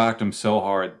Lightning rocked them so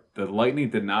hard. The Lightning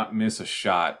did not miss a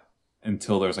shot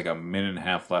until there was like a minute and a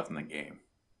half left in the game.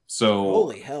 So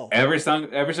holy hell! Every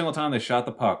single time they shot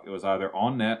the puck, it was either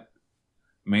on net,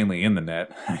 mainly in the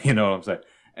net. You know what I'm saying?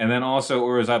 And then also,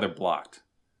 or it was either blocked.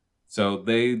 So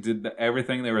they did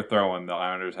everything they were throwing. The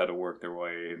Islanders had to work their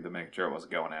way into making sure it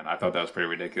wasn't going in. I thought that was pretty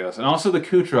ridiculous. And also the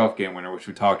Kucherov game winner, which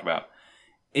we talked about.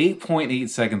 8.8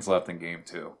 seconds left in Game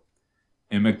 2.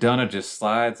 And McDonough just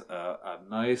slides a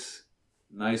nice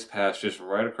pass just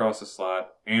right across the slot.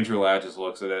 Andrew Ladd just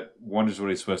looks at it, wonders what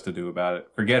he's supposed to do about it.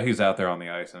 Forget he's out there on the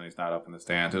ice and he's not up in the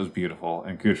stands. It was beautiful.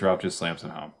 And Kucherov just slams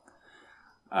it home.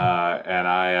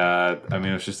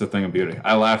 It's just a thing of beauty.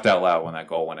 I laughed out loud when that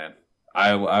goal went in.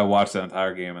 I watched that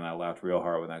entire game and I laughed real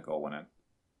hard when that goal went in.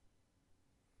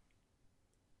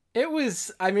 It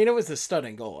was a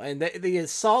stunning goal. And the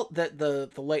assault that the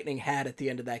Lightning had at the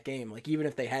end of that game, like even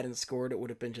if they hadn't scored, it would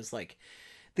have been just like,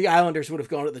 the Islanders would have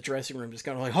gone to the dressing room just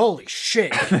kind of like, holy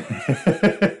shit.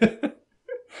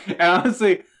 And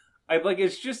honestly,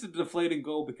 it's just a deflating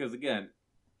goal because again,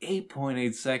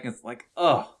 8.8 seconds, like,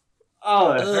 that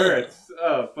hurts.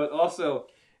 But also,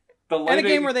 the Lightning... And a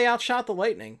game where they outshot the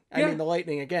Lightning. I mean, the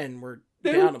Lightning, again, were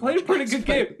down a bunch. They played a pretty good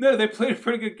game. No, they played a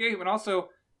pretty good game. And also,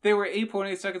 they were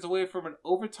 8.8 seconds away from an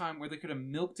overtime where they could have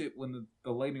milked it when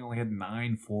the Lightning only had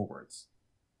 9 forwards.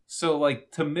 So,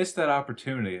 like, to miss that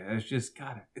opportunity, it's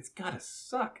gotta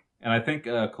suck. And I think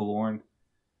Killorn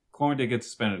did get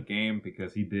suspended a game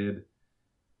because he did...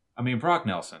 Brock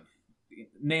Nelson,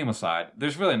 name aside,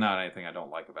 there's really not anything I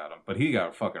don't like about him, but he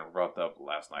got fucking roughed up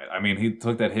last night. He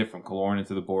took that hit from Killorn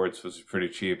into the boards, was pretty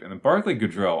cheap. And then Barclay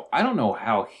Goodrow, I don't know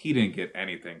how he didn't get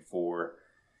anything for...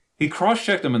 He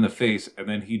cross-checked him in the face, and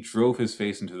then he drove his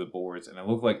face into the boards, and it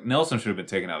looked like Nelson should have been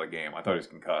taken out of the game. I thought he was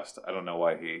concussed. I don't know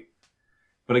why he...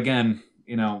 But again,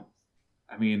 I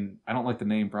don't like the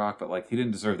name Brock, but he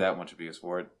didn't deserve that much abuse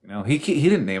for it. He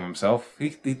didn't name himself.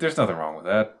 There's nothing wrong with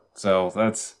that. So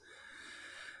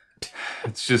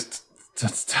it's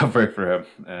tough break for him,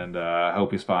 and I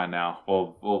hope he's fine now.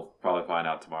 We'll probably find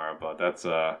out tomorrow, but that's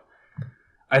I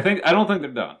don't think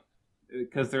they're done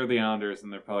because they're the Islanders,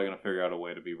 and they're probably going to figure out a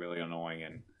way to be really annoying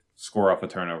and score off a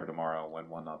turnover tomorrow, win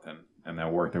 1-0, and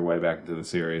then work their way back into the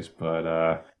series.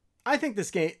 But I think this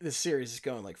series is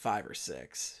going like 5 or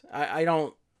 6. I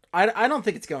don't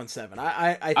think it's going 7.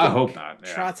 I hope not.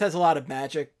 Yeah. Trotz has a lot of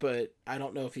magic, but I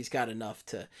don't know if he's got enough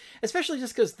to, especially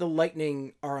just because the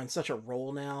Lightning are on such a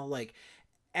roll now. Like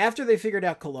after they figured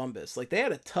out Columbus, they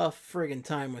had a tough friggin'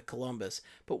 time with Columbus,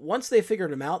 but once they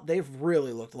figured him out, they've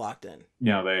really looked locked in.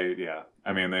 They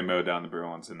mowed down the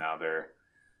Bruins, and now they're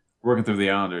working through the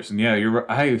Islanders. And yeah, you're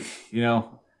right.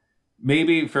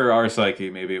 Maybe for our psyche,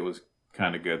 maybe it was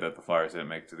kind of good that the Flyers didn't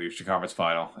make it to the Eastern Conference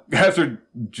Final. After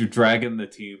dragging the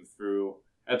team through,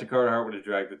 after Carter Hart would have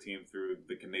dragged the team through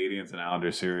the Canadiens and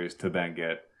Islanders series to then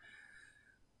get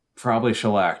probably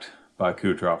shellacked by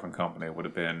Kucherov and company would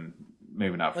have been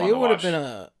maybe not fun to watch.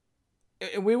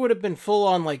 We would have been full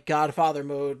on Godfather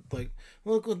mode.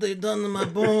 Look what they've done to my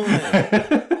boy.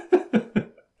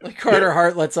 Carter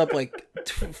Hart lets up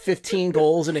 15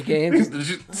 goals in a game.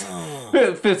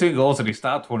 15 goals and he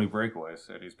stopped 20 breakaways,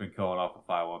 and he's been killing off a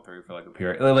 5-1-3 for a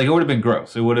period. It would have been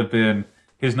gross. It would have been,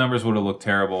 his numbers would have looked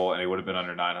terrible, and he would have been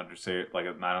under 900 save, a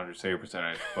 900 save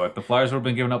percentage. But the Flyers would have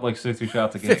been giving up 60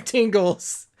 shots a game. 15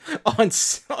 goals on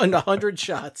 100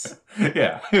 shots.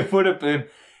 Yeah, it would have been.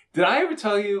 Did I ever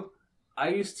tell you? I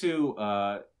used to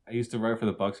write for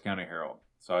the Bucks County Herald,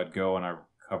 so I'd go and I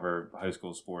cover high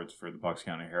school sports for the Bucks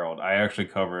County Herald. I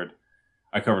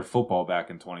covered football back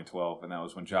in 2012, and that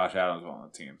was when Josh Adams was on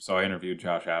the team. So I interviewed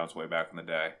Josh Adams way back in the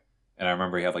day. And I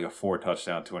remember he had like a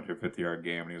 4-touchdown, 250-yard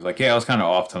game, and he was like, "Yeah, I was kind of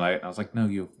off tonight." And I was like, "No,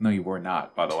 you were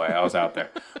not. By the way, I was out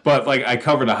there." But like, I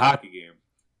covered a hockey game.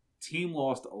 Team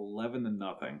lost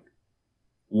 11-0.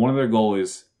 One of their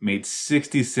goalies made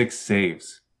 66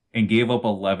 saves and gave up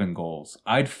 11 goals.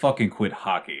 I'd fucking quit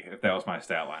hockey if that was my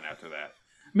stat line after that.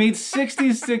 Made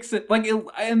 66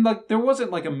 there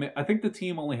wasn't like I think the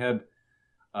team only had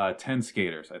 10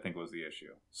 skaters, I think was the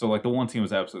issue. So like the one team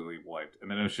was absolutely wiped,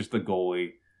 and then it was just the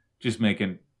goalie just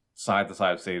making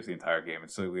side-to-side saves the entire game, and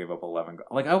still gave up 11.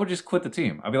 Like, I would just quit the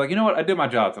team. I'd be like, you know what? I did my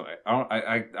job tonight.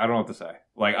 I don't know what to say.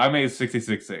 Like, I made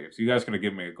 66 saves. You guys could have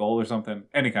given me a goal or something,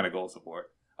 any kind of goal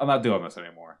support. I'm not doing this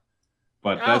anymore.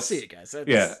 But I'll see it, guys.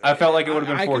 I felt like it would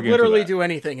have been 4 games. I could literally do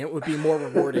anything. It would be more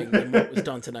rewarding than what was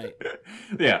done tonight.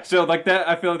 Yeah, so like that,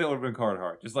 I feel like that would have been card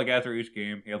hard. Just like after each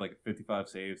game, he had like 55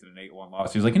 saves and an 8-1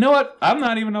 loss. He was like, you know what? I'm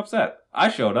not even upset. I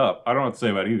showed up. I don't know what to say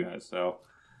about you guys. So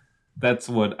that's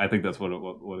what it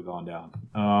would have gone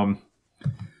down.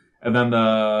 And then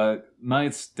the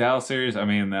Knights Dallas series, I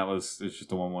mean, it's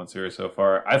just a 1-1 series so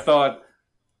far.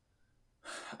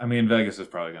 Vegas is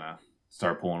probably going to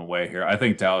start pulling away here. I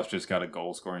think Dallas just got a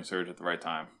goal scoring surge at the right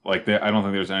time. Like, I don't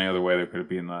think there's any other way they could have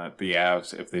been the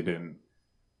Avs if they didn't.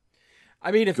 I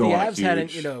mean, if the Avs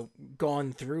hadn't,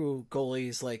 gone through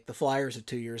goalies like the Flyers of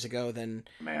 2 years ago, then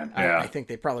I think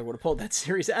they probably would have pulled that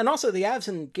series. And also the Avs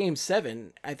in Game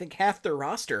 7, I think half their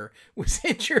roster was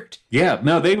injured. Yeah,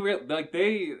 no, it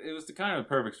was the kind of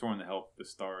perfect storm to help the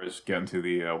Stars get into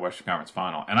the Western Conference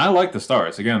Final. And I like the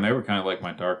Stars. Again, they were kind of like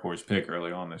my dark horse pick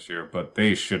early on this year, but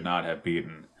they should not have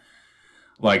beaten.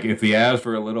 Like, if the Avs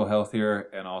were a little healthier,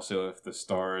 and also if the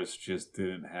Stars just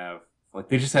didn't have, like,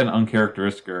 they just had an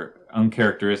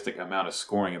uncharacteristic amount of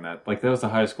scoring in that. Like, that was the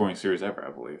highest scoring series ever,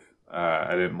 I believe.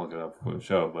 I didn't look it up for the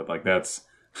show, but like that's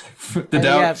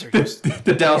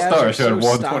the Dallas Stars showed a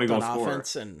 120 goal scorer.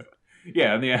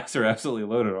 Yeah, and the Avs are absolutely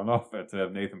loaded on offense to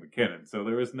have Nathan McKinnon. So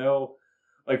there was no,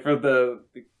 like, for the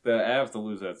Avs to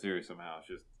lose that series somehow. It's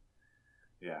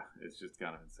just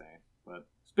kind of insane. But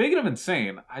speaking of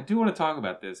insane, I do want to talk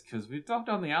about this because we've talked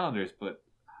on the Islanders, but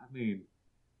I mean,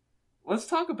 let's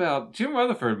talk about Jim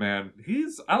Rutherford, man.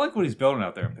 I like what he's building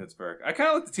out there in Pittsburgh. I kind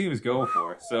of like the team he's going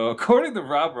for. So, according to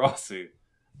Rob Rossi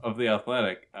of The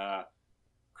Athletic,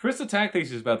 Chris Letang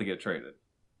thinks he's about to get traded.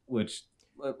 Which,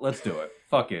 let's do it.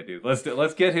 Fuck it, dude.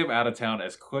 Let's get him out of town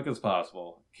as quick as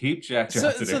possible. Keep Jack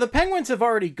Johnson. So the Penguins have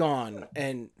already gone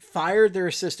and fired their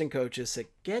assistant coaches. Said,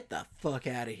 get the fuck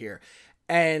out of here.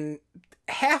 And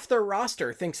half their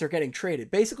roster thinks they're getting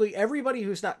traded. Basically, everybody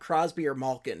who's not Crosby or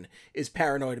Malkin is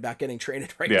paranoid about getting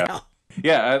traded now.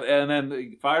 Yeah, and then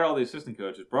they fired all the assistant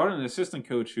coaches, brought in an assistant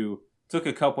coach who took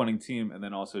a cup-winning team and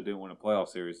then also didn't win a playoff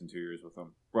series in 2 years with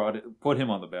them. Put him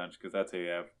on the bench because that's how you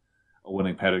have a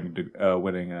winning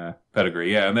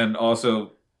pedigree. Yeah, and then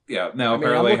also, now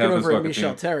apparently I'm looking over at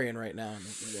Michel Therrien right now.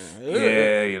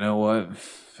 Yeah, you know what?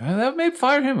 That may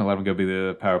fire him and let him go be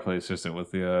the power play assistant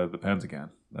with the Pens again.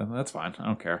 That's fine. I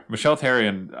don't care. Michel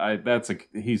Therrien,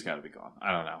 he's got to be gone.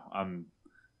 I don't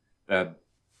know.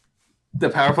 The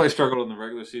power play struggled in the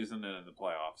regular season and in the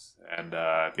playoffs, and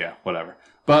whatever.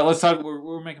 But let's talk.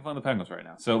 We're making fun of the Penguins right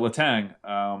now. So Letang,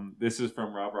 this is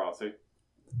from Rob Rossi,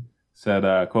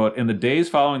 said, "quote In the days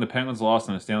following the Penguins' loss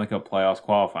in the Stanley Cup playoffs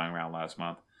qualifying round last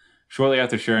month, shortly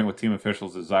after sharing with team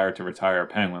officials' desire to retire a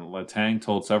Penguin, Letang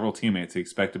told several teammates he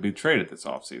expected to be traded this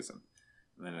offseason."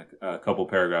 And then a couple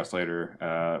paragraphs later,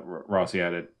 Rossi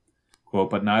added, quote,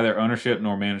 "But neither ownership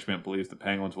nor management believes the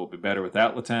Penguins will be better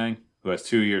without Letang, who has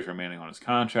 2 years remaining on his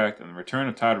contract, and the return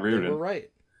of Todd Reirden." We're right.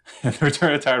 And the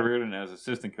return of Todd Reirden as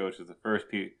assistant coach is the first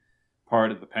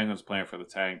part of the Penguins' plan for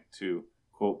Letang to,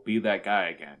 quote, "be that guy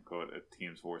again," quote, a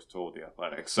team source told The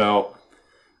Athletic. So,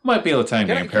 might be Letang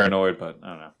being paranoid, but I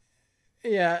don't know.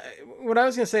 Yeah, what I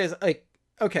was going to say is, like,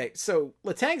 okay, so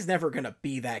Letang's never going to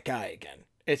be that guy again.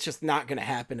 It's just not going to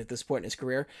happen at this point in his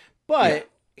career. But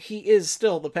he is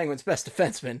still the Penguins' best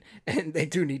defenseman, and they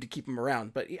do need to keep him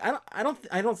around. But I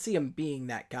don't see him being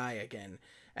that guy again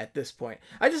at this point.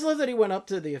 I just love that he went up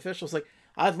to the officials like,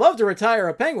 "I'd love to retire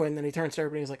a Penguin." Then he turns to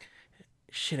everybody and he's like,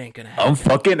 "Shit ain't going to happen. I'm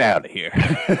fucking out of here."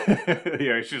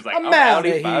 Yeah, she's like, I'm out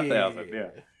of 5,000. Yeah.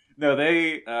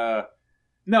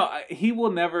 No, he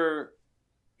will never.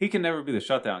 He can never be the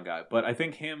shutdown guy, but I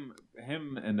think him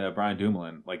and Brian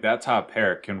Dumoulin, like that top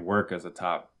pair, can work as a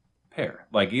top pair.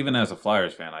 Like even as a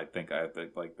Flyers fan, I think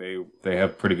like they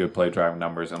have pretty good play driving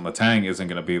numbers, and Letang isn't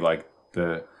going to be like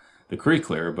the creek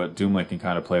clearer, but Dumoulin can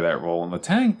kind of play that role. And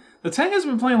Letang has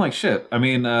been playing like shit. I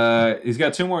mean, he's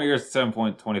got 2 more years at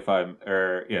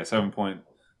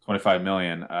 $7.25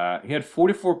 million. He had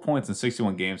 44 points in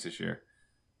 61 games this year.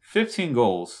 15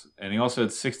 goals, and he also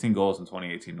had 16 goals in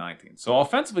 2018-19. So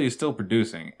offensively, he's still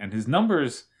producing, and his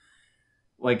numbers,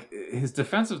 like his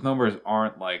defensive numbers,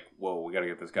 aren't like, whoa, we got to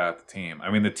get this guy off the team. I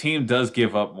mean, the team does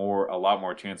give up a lot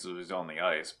more chances when he's on the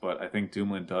ice, but I think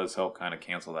Dumoulin does help kind of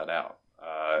cancel that out.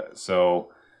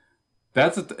 So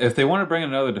if they want to bring in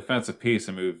another defensive piece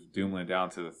and move Dumoulin down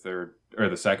to the third or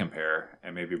the second pair,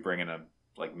 and maybe bring in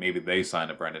maybe they sign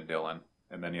a Brendan Dillon,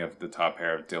 and then you have the top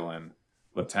pair of Dillon,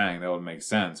 Letang, that would make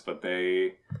sense. But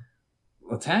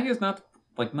Letang is not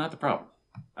the problem.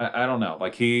 I don't know.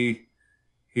 Like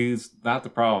he's not the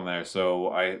problem there.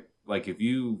 So if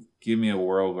you give me a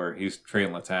world where he's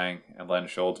trading Letang and letting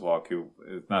Schultz walk, who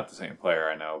is not the same player,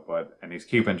 I know, and he's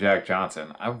keeping Jack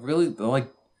Johnson, I really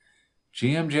like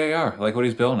GMJR. I like what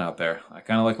he's building out there. I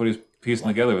kind of like what he's piecing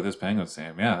together with his Penguins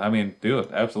team. Yeah, I mean, do it.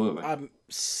 Absolutely. I'm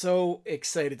so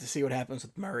excited to see what happens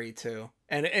with Murray, too.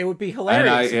 And it would be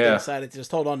hilarious if they decided to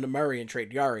just hold on to Murray and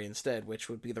trade Yari instead, which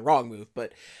would be the wrong move.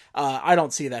 But I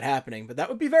don't see that happening. But that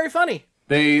would be very funny.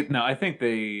 I think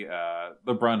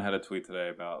LeBron had a tweet today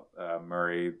about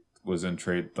Murray was in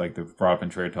trade, like the brought up in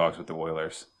trade talks with the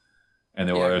Oilers. And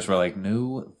the Oilers were like,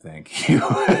 no, thank you.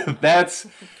 That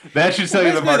should tell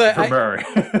you the market for Murray.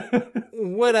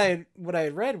 What I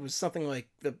had read was something like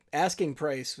the asking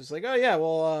price was like, oh yeah,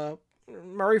 well,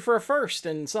 Murray for a first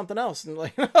and something else, and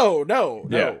like, no.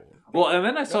 Yeah. Well, and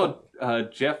then I saw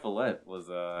Jeff Villette who's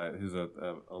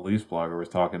a Leafs blogger, was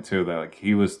talking too, that like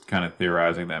he was kind of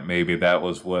theorizing that maybe that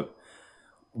was what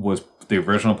was the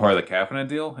original part of the Kapanen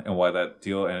deal, and why that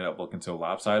deal ended up looking so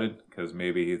lopsided, because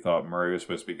maybe he thought Murray was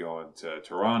supposed to be going to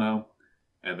Toronto,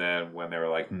 and then when they were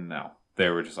like, no, they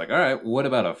were just like, all right, what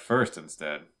about a first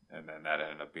instead? And then that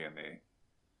ended up being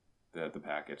the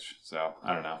package. So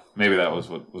I don't know, maybe that was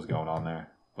what was going on there,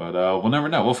 but we'll never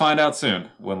know. We'll find out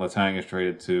soon when Letang is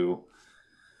traded to.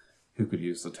 Who could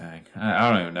use Letang? I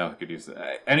don't even know who could use it.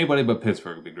 Anybody but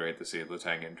Pittsburgh would be great to see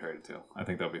Letang getting traded to. I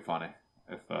think that would be funny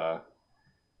if.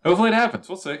 Hopefully it happens.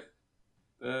 We'll see.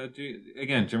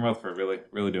 Again, Jim Rutherford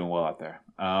really doing well out there.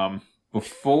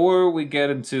 Before we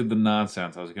get into the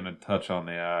nonsense, I was going to touch on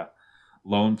the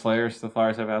lone players the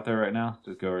Flyers have out there right now.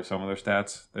 Just go over some of their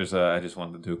stats. I just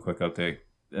wanted to do a quick update.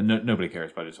 Nobody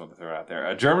cares, but I just wanted to throw it out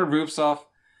there. German Rubtsov,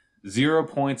 0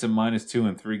 points and -2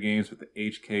 in 3 games with the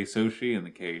HK Sochi in the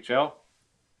KHL.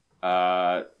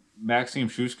 Maxim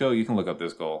Shushko, you can look up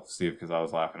this goal, Steve, because I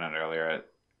was laughing at it earlier.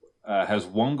 Has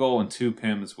 1 goal and 2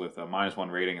 PIMs with a -1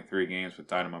 rating in 3 games with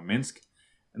Dynamo Minsk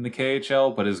in the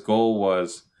KHL. But his goal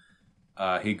was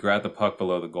he grabbed the puck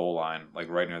below the goal line, like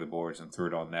right near the boards, and threw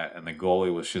it on net. And the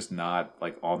goalie was just not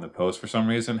like on the post for some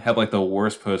reason. Had like the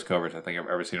worst post coverage I think I've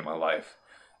ever seen in my life.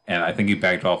 And I think he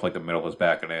banked off like the middle of his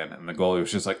back and in. And the goalie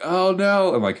was just like, oh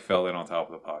no, and like fell in on top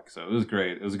of the puck. So it was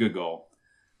great. It was a good goal.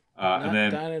 And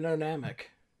then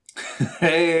dynamic.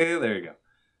 Hey, there you go.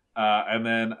 And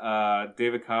then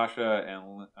David Kasha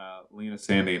and Lena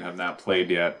Sandin have not played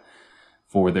yet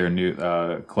for their new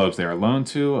clubs they are loaned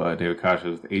to. David Kasha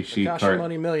is the HC Kasha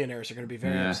Money Millionaires are going to be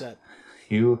very upset.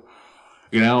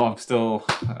 I'm still.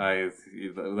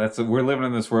 We're living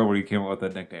in this world where you came up with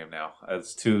that nickname now.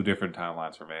 It's 2 different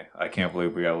timelines for me. I can't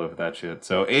believe we got to live with that shit.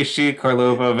 So HC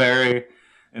Karlova Vary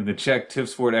and the Czech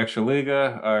Tipsport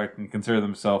Extraliga can consider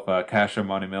themselves Kasha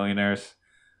Money Millionaires.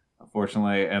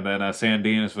 Unfortunately, and then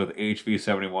Sandin is with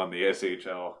HV71, the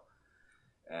SHL,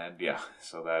 and yeah,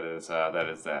 so that is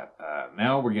that.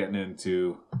 Now we're getting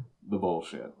into the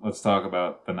bullshit. Let's talk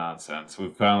about the nonsense.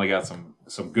 We've finally got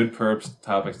some good perps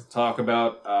topics to talk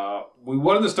about. We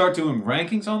wanted to start doing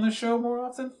rankings on this show more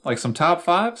often, like some top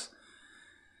 5s,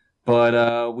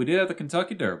 but we did have the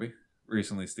Kentucky Derby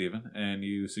recently, Stephen, and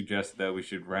you suggested that we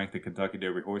should rank the Kentucky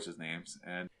Derby horses' names,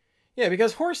 and. Yeah,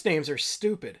 because horse names are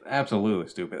stupid. Absolutely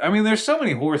stupid. I mean, there's so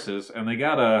many horses, and they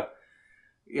gotta...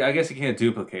 Yeah, I guess you can't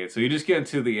duplicate. So you just get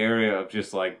into the area of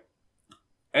just, like...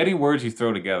 Any words you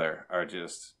throw together are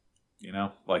just...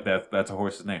 like that's a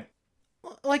horse's name.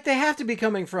 Like, they have to be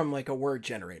coming from, like, a word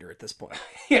generator at this point.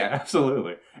 Yeah,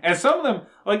 absolutely. And some of them,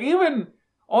 like, even...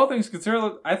 All things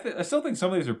considered, I still think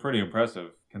some of these are pretty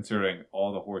impressive, considering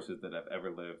all the horses that have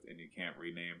ever lived and you can't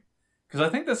rename. Because I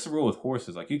think that's the rule with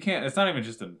horses. Like, you can't... It's not even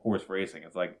just in horse racing.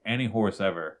 It's like any horse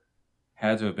ever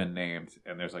had to have been named,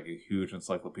 and there's like a huge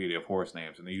encyclopedia of horse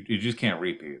names, and you just can't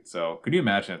repeat. So, could you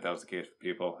imagine if that was the case for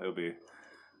people? It would be...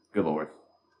 Good Lord.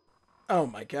 Oh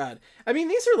my God. I mean,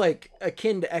 these are like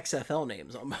akin to XFL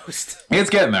names almost. It's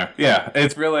getting there. Yeah,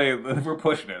 it's really... We're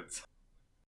pushing it.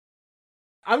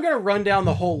 I'm going to run down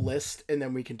the whole list, and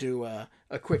then we can do a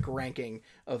quick ranking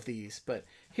of these. But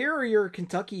here are your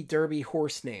Kentucky Derby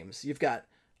horse names. You've got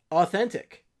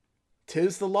Authentic,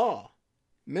 'Tis the Law,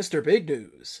 Mr. Big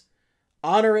News,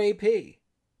 Honor AP,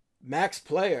 Max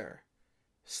Player,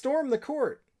 Storm the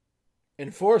Court,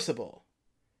 Enforceable,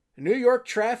 New York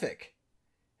Traffic,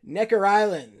 Necker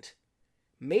Island,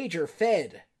 Major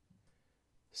Fed,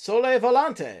 Sole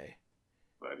Volante,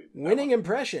 Winning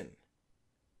Impression,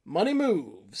 Money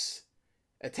Moves,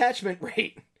 Attachment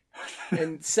Rate,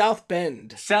 and South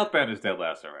Bend. South Bend is dead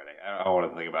last already. I don't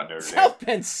want to think about Notre Dame. South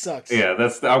Bend sucks. Yeah,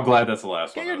 I'm glad that's the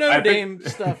last Get one. your Notre Dame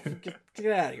stuff.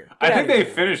 Get out of here. I think they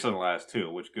finished in the last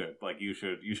two, which good. Like you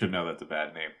should know that's a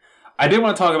bad name. I did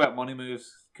want to talk about money moves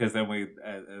because then we,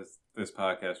 as this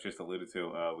podcast just alluded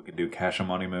to, we could do cash and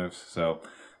money moves. So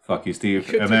fuck you,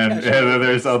 Steve. And then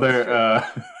there's other.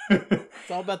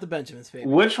 It's all about the Benjamins, baby.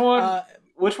 Which one?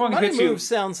 Which one money hits you? Moves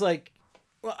sounds like.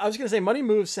 Well, I was gonna say money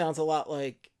moves sounds a lot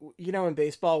like in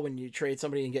baseball when you trade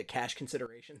somebody and get cash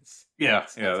considerations. Yeah,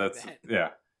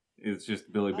 It's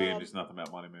just Billy B and just nothing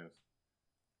about money moves.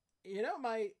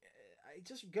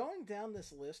 Just going down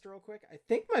this list real quick, I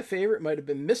think my favorite might have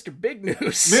been Mr. Big News.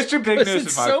 Mr. Big News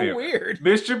is my favorite. So weird.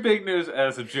 Mr. Big News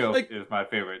as a joke is my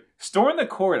favorite. Storm the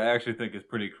Court, I actually think is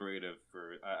pretty creative.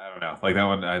 I don't know, like that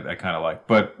one I kind of like.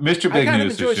 But Mr. Big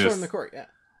News is just Storm the Court. Yeah.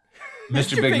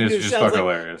 Mr. Big News is just fucking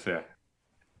hilarious. Yeah.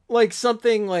 Like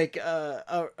something like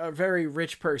a very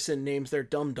rich person names their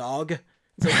dumb dog.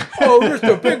 It's like, oh,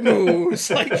 Mr. Big News.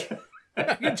 Like,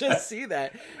 I can just see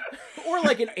that. Or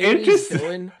like an 80s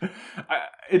villain.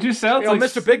 It just sounds like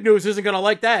Mr. Big News isn't going to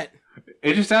like that.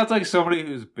 It just sounds like somebody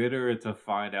who's bitter to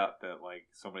find out that like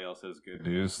somebody else has good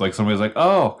news. Like somebody's like,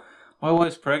 oh, my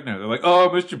wife's pregnant. They're like, oh,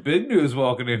 Mr. Big News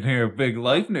walking in here. Big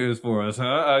life news for us,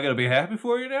 huh? I gotta be happy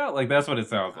for you now? Like, that's what it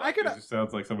sounds like. It just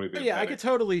sounds like somebody being I could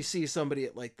totally see somebody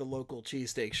at, like, the local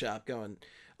cheesesteak shop going,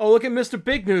 oh, look at Mr.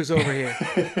 Big News over here.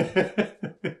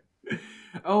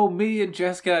 Oh, me and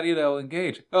Jess got,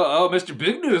 engaged. Oh, Mr.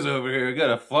 Big News over here. Got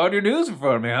a flaunt your news in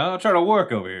front of me, huh? I'm trying to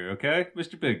work over here, okay?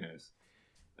 Mr. Big News.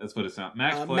 That's what it sounds.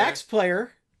 Max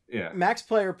Player. Yeah. Max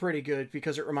Player pretty good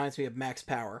because it reminds me of Max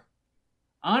Power.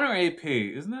 Honor AP,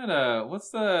 isn't that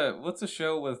what's the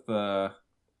show with Patton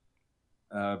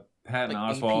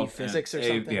Oswalt? AP Physics or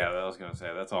something? Yeah, I was gonna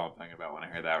say that's all I'm thinking about when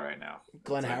I hear that right now.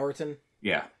 Glenn Howerton.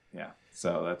 Yeah.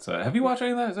 So that's. Have you watched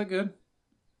any of that? Is that good?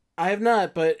 I have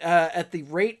not, but at the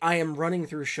rate I am running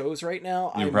through shows right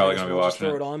now, you're probably gonna be watching.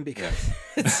 Throw it on because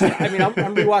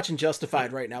I'm rewatching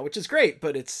Justified right now, which is great,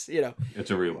 but it's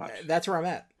it's a rewatch. That's where I'm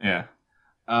at. Yeah.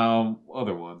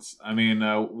 Other ones. I mean,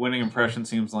 Winning Impression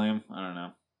seems lame. I don't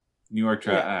know. New York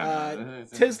Traffic.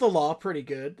 Tis the Law, pretty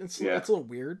good. It's a little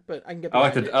weird, but I can get. I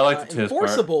like the Tis part.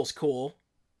 Enforceble's cool.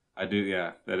 I do.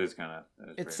 Yeah, that is kind of.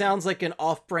 It sounds like an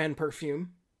off-brand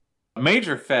perfume.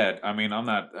 Major Fed. I mean, I'm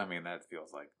not. I mean, that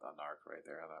feels like a narc right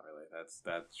there. I'm not really.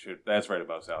 That's right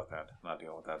above South Bend. I'm not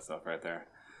dealing with that stuff right there.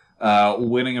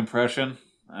 Winning Impression.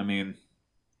 I mean.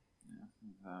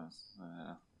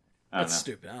 That's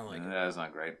stupid. I don't like it. That's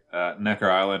not great.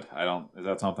 Necker Island. Is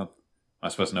that something? Am I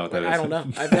supposed to know what that is? I don't know.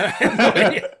 I have no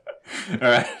idea. All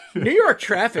right. New York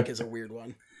Traffic is a weird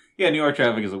one. Yeah, New York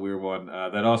Traffic is a weird one.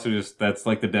 That also that's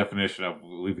like the definition of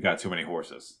we've got too many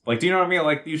horses. Like, do you know what I mean?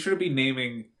 Like, you shouldn't be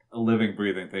naming a living,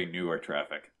 breathing thing New York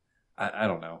Traffic. I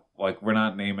don't know. Like, we're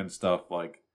not naming stuff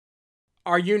like.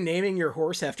 Are you naming your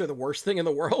horse after the worst thing in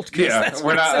the world? Yeah,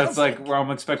 we're not. It's like I'm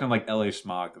expecting like LA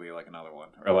Smog to be like another one,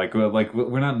 or like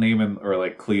we're not naming or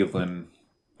like Cleveland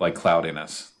like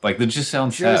Cloudiness. Like that just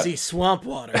sounds Jersey Swamp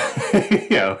Water.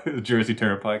 Yeah, Jersey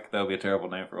Turnpike. That would be a terrible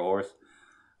name for a horse.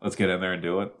 Let's get in there and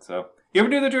do it. So, you ever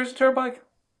do the Jersey Turnpike?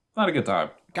 It's not a good time.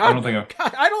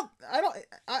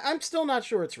 I'm still not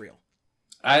sure it's real.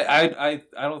 I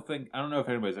don't know if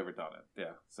anybody's ever done it.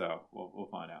 Yeah, so we'll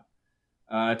find out.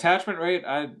 Attachment rate,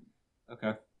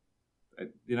 okay.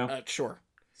 Sure.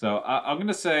 So I'm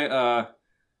gonna say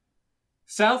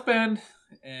South Bend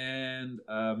and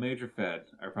Major Fed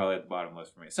are probably at the bottom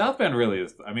list for me. South Bend really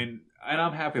is. I mean, and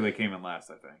I'm happy they came in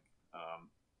last. I think.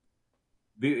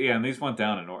 And these went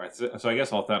down in order. So I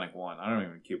guess Authentic won. I don't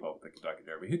even keep up with the Kentucky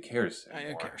Derby. Who cares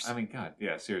anymore? Who cares? I mean, God,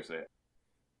 yeah, seriously.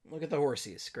 Look at the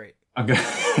horsies. Great. I'm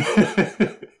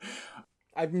gonna.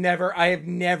 I have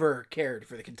never cared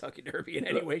for the Kentucky Derby in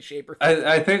any way, shape, or form.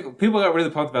 I think people got really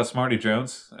pumped about Smarty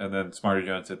Jones, and then Smarty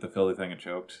Jones hit the Philly thing and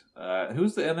choked. And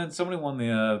then somebody won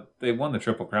they won the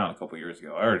Triple Crown a couple years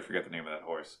ago. I already forget the name of that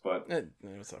horse, but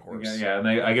it's a horse. Yeah, and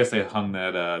I guess they hung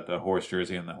that the horse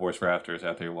jersey and the horse rafters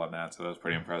after he won that, so that was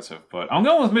pretty impressive. But I'm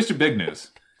going with Mr. Big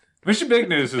News. Mr. Big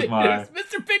News is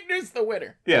Mr. Big News, the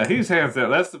winner. Yeah, he's hands down.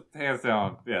 That's the hands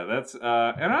down. Yeah, that's and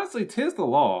honestly, Tis the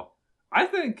Law. I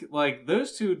think like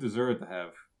those two deserve to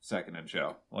have second in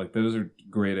show. Like those are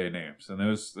grade A names, and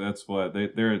that's what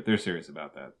they're serious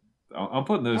about that. I'm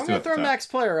putting those I'm two gonna at the throw top. Max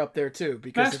Player up there too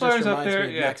because Max it just Player's up reminds there, me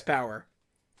of yeah. Max Power.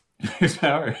 Max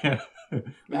Power, yeah. We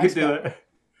Max could do Power.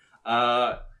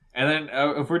 that. And then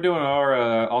if we're doing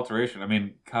our alteration, I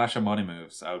mean, Kasha Money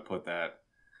Moves, I would put that.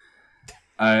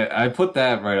 I put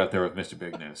that right up there with Mr.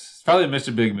 Big News. It's probably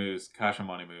Mr. Big Moves, Kasha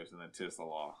Money Moves, and then Tis the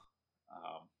Law.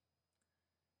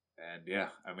 And yeah,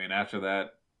 I mean, after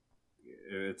that,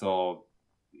 it's all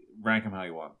rank them how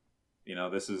you want. You know,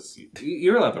 this is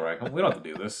you're allowed to rank them. We don't have to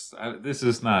do this. This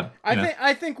is not.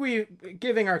 I think we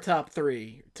giving our top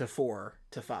 3 to 4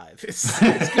 to 5. It's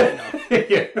good enough.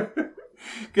 Yeah.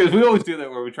 Because we always do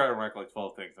that where we try to rank like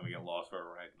 12 things and we get lost for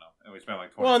ranking them, and we spend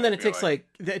like 20. Well, and then it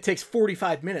takes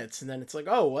 45 minutes, and then it's like,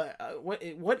 oh,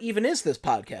 what even is this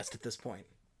podcast at this point?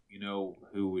 You know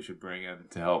who we should bring in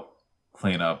to help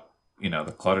clean up,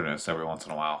 the clutterness every once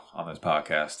in a while on this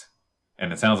podcast,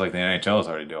 and it sounds like the NHL is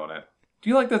already doing it. Do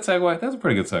you like that segue? That's a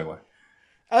pretty good segue.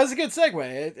 That's a good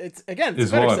segue. It's a better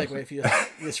segue if you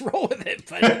just roll with it.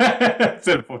 But... It's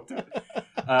important.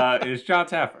 It's John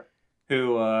Taffer,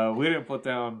 who we didn't put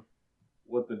down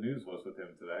what the news was with him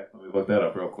today. Let me look that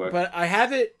up real quick. But I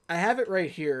have it right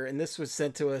here, and this was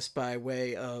sent to us by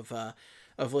way of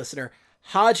listener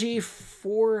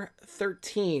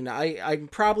Haji413. I'm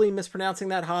probably mispronouncing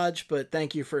that, Hodge, but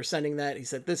thank you for sending that. He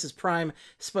said, this is prime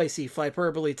spicy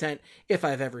hyperbole tent if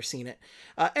I've ever seen it.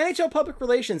 NHL Public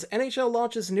Relations. NHL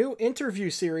launches new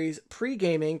interview series,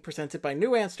 Pre-Gaming, presented by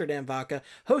New Amsterdam Vodka,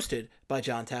 hosted by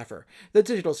John Taffer. The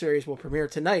digital series will premiere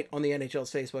tonight on the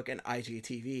NHL's Facebook and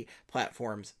IGTV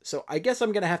platforms. So I guess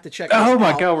I'm going to have to check this out. Oh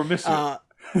my God, we're missing it.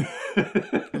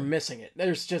 We're missing it.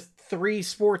 There's just 3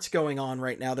 sports going on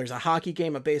right now. There's a hockey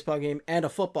game, a baseball game, and a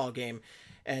football game,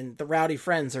 and the Rowdy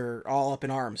Friends are all up in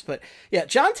arms. But yeah,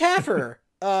 John Taffer.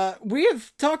 We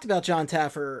have talked about John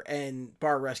Taffer and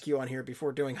Bar Rescue on here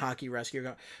before doing Hockey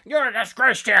Rescue. You're a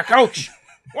disgrace to your coach.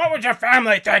 What would your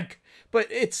family think? But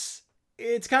it's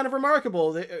kind of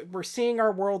remarkable that we're seeing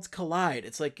our worlds collide.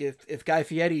 It's like if Guy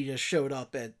Fieri just showed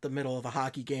up at the middle of a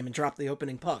hockey game and dropped the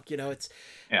opening puck. It's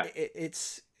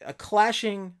a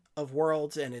clashing of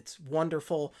worlds, and it's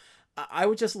wonderful. I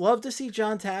would just love to see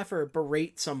John Taffer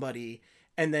berate somebody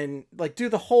and then like do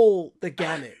the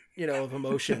gamut, of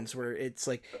emotions where it's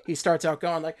like he starts out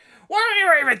going like, what are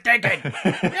you even thinking?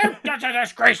 You're such a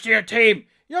disgrace to your team.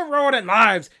 You're ruining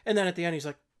lives. And then at the end, he's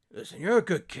like, listen, you're a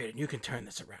good kid and you can turn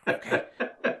this around, okay?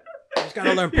 You just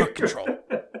gotta learn puck control.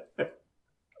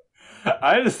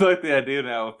 I just like the idea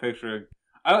now of picturing.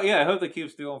 I hope they keep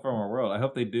stealing from our world. I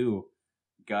hope they do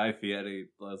Guy Fieri,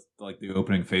 like the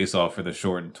opening face-off for the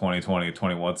short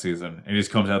 2020-21 season. And he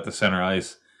just comes out to center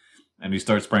ice and he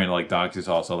starts spraying like Doxy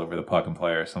sauce all over the puck and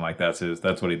player. So like that's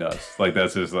what he does. Like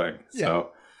that's his thing. Yeah. So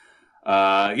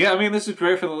I mean, this is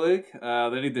great for the league.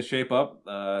 They need to shape up.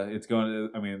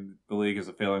 The league is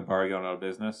a failing party going out of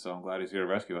business, so I'm glad he's here to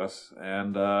rescue us.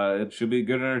 And it should be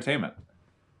good entertainment.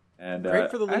 And great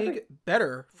for the league,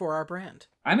 better for our brand.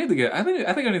 I think I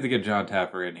need to get John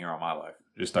Taffer in here on my life.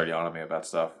 Just start yelling at me about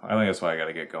stuff. I think that's why I got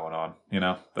to get going on.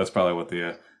 That's probably what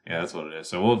that's what it is.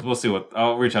 So we'll see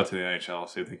I'll reach out to the NHL,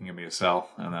 see if they can give me a sell,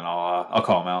 and then I'll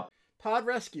call them out. Pod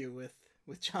Rescue with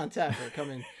John Taffer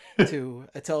coming to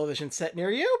a television set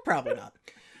near you? Probably not.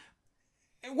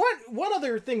 One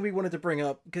other thing we wanted to bring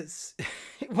up, because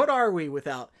what are we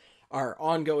without our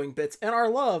ongoing bits and our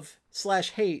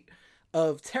love/hate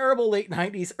of terrible late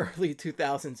 90s, early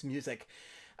 2000s music?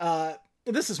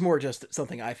 This is more just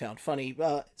something I found funny.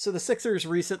 So the Sixers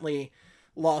recently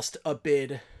lost a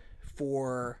bid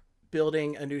for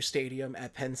building a new stadium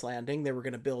at Penn's Landing. They were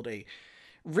going to build a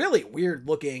really weird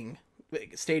looking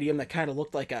stadium that kind of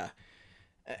looked like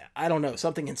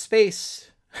something in space.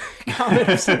 Comet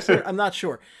of some sort. I'm not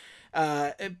sure.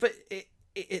 But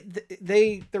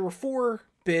there were 4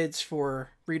 bids for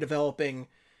redeveloping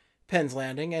Penn's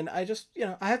Landing, and I just,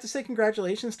 I have to say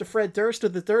congratulations to Fred Durst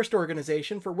of the Durst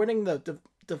Organization for winning the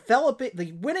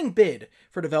winning bid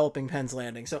for developing Penn's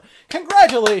Landing. So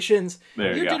congratulations,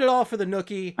 you did it all for the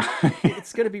Nookie.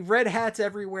 It's going to be red hats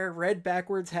everywhere, red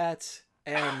backwards hats,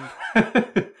 and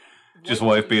just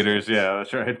wife beaters. Yeah,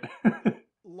 that's right.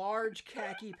 Large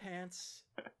khaki pants.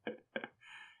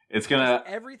 It's gonna just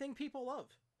everything people love.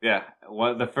 Yeah,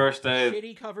 the first day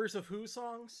shitty covers of Who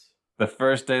songs. The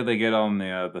first day they get on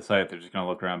the site, they're just gonna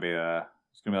look around,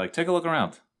 it's gonna be like, take a look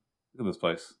around, look at this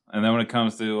place. And then when it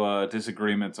comes to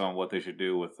disagreements on what they should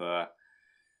do with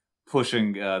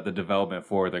pushing the development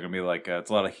forward, they're gonna be like,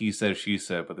 it's a lot of he said, she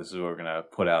said, but this is what we're gonna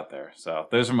put out there. So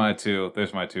those are my two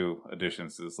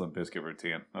additions to this Limp Bizkit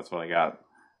routine. That's what I got.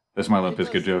 That's my Limp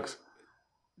Bizkit jokes.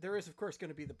 There is, of course,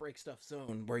 going to be the break stuff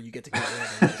zone where you get to go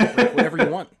in and just break whatever you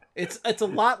want. It's a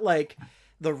lot like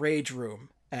the Rage Room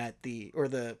at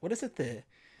what is it, the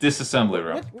Disassembly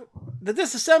room. the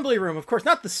disassembly room, of course,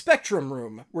 not the Spectrum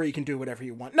room where you can do whatever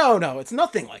you want. No, it's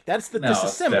nothing like that. It's the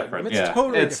disassembly room. It's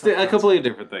totally different. A completely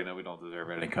different thing that we don't deserve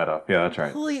any cut off. Yeah, that's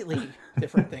right. Completely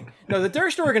different thing. No, the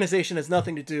Durst organization has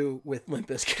nothing to do with Limp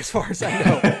Bizkit as far as I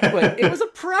know. But it was a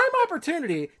prime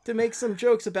opportunity to make some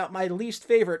jokes about my least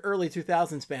favorite early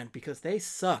 2000s band because they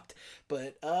sucked.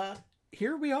 But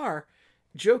here we are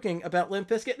joking about Limp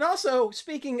Bizkit. And also,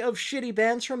 speaking of shitty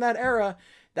bands from that era,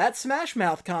 that Smash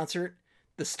Mouth concert,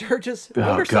 the Sturgis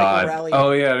Motorcycle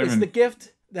Rally, is the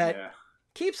gift that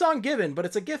keeps on giving, but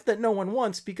it's a gift that no one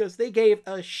wants because they gave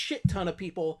a shit ton of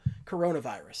people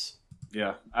coronavirus.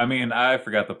 Yeah, I mean, I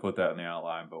forgot to put that in the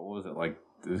outline, but what was it like?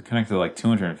 It was connected to like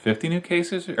 250 new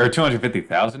cases or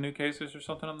 250,000 new cases or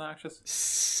something obnoxious.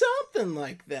 Something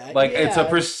like that. Like it's a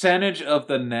percentage of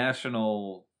the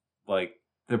national, like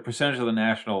the percentage of the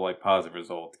national like positive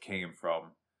result came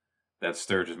from that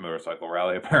Sturgis Motorcycle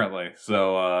Rally, apparently.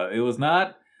 So it was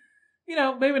not,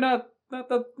 maybe not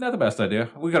the best idea.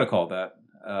 We got to call it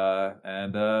that.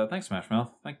 And thanks, Smash Mouth.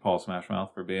 Thank Paul Smash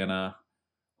Mouth for being a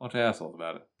bunch of assholes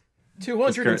about it.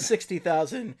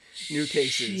 260,000 new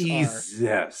cases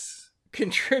are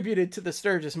contributed to the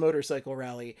Sturgis Motorcycle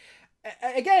Rally.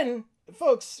 Again,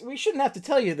 folks, we shouldn't have to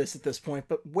tell you this at this point,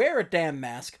 but wear a damn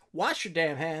mask, wash your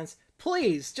damn hands,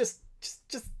 please. Just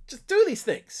do these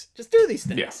things. Just do these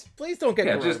things. Yeah. Please don't get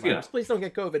coronavirus. Please don't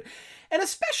get COVID. And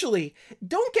especially,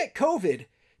 don't get COVID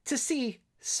to see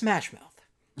Smash Mouth.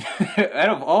 Out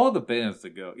of all the bands to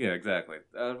go, yeah, exactly.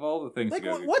 Out of all the things to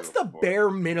go, what's the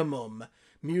bare minimum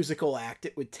musical act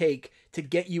it would take to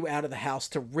get you out of the house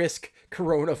to risk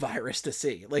coronavirus to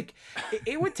see? Like,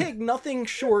 it would take nothing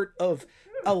short of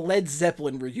a Led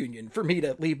Zeppelin reunion for me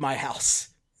to leave my house.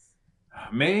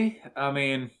 Me? I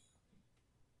mean...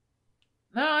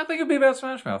 No, I think it'd be about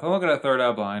Smash Mouth. I'm looking at Third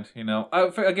Eye Blind.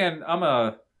 Again, I'm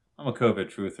a COVID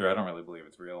truther. I don't really believe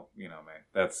it's real. You know me.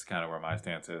 That's kind of where my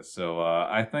stance is. So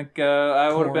I think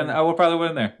I would probably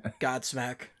win there.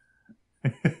 Godsmack.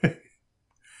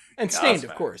 And Stained,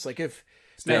 of course. Like if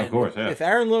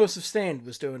Aaron Lewis of Stained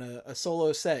was doing a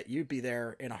solo set, you'd be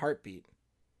there in a heartbeat.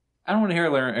 I don't want to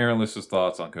hear Aaron Lewis's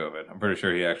thoughts on COVID. I'm pretty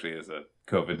sure he actually is a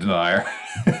COVID denier.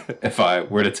 If I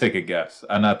were to take a guess,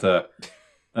 not to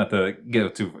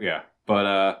get too, but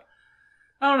I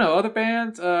don't know, other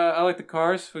bands. I like the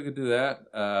Cars. We could do that.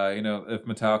 If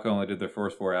Metallica only did their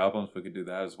first 4 albums, we could do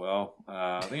that as well.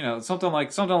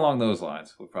 Something along those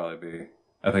lines would probably be.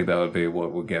 I think that would be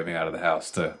what would get me out of the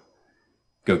house to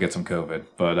go get some COVID.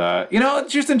 But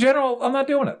just in general, I'm not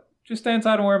doing it. Just stay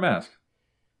inside and wear a mask.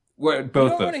 Both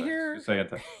those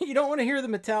things. You don't want to hear the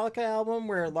Metallica album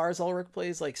where Lars Ulrich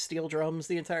plays like steel drums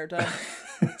the entire time.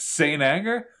 Saint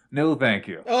Anger? No, thank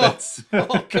you.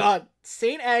 Oh God,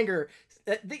 Saint Anger.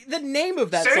 The name of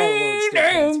that song alone Saint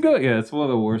Anger. Yeah, it's one of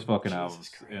the worst fucking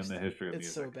albums in the history of music.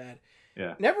 It's so bad.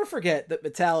 Yeah. Never forget that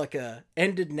Metallica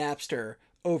ended Napster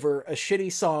over a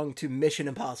shitty song to Mission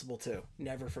Impossible 2.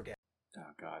 Never forget.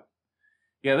 Oh God.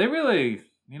 Yeah, they really,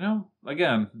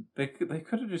 again, they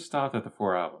could have just stopped at the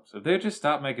 4 albums. If they just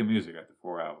stopped making music at the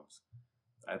 4 albums,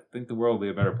 I think the world would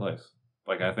be a better place.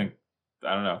 Like, I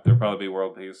don't know. There'd probably be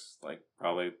world peace, like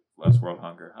probably less world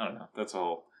hunger. I don't know. That's a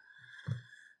whole.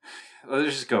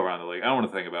 Let's just go around the league. I don't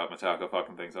want to think about Metallica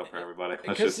fucking things up for everybody.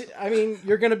 Because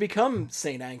you're going to become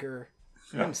Saint Anger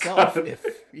himself if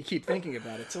you keep thinking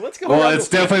about it. So let's go. Well, it's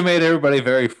definitely made everybody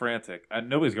very frantic.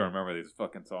 Nobody's going to remember these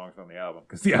fucking songs from the album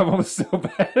because the album is so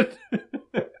bad.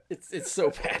 It's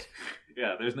so bad.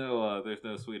 Yeah, there's no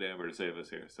Sweet Amber to save us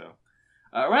here. So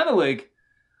around the league.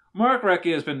 Mark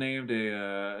Recchi has been named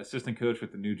a assistant coach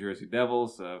with the New Jersey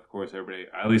Devils. Of course, everybody,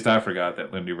 at least I forgot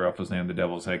that Lindy Ruff was named the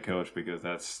Devils head coach because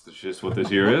that's just what this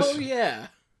year is. Oh, yeah.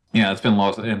 Yeah, it's been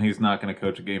lost, and he's not going to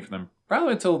coach a game for them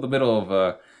probably until the middle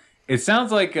of, it sounds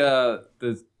like the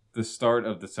start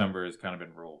of December has kind of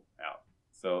been ruled out.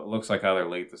 So it looks like either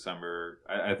late December,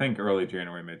 I think early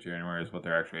January, mid-January is what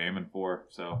they're actually aiming for.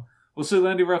 So we'll see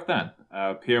Lindy Ruff then.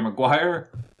 Pierre McGuire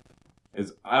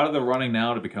is out of the running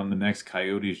now to become the next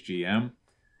Coyotes GM.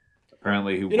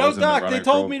 Apparently, he was in the running. Doc, they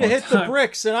told me to hit the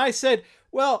bricks, and I said,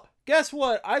 well, guess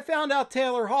what? I found out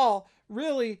Taylor Hall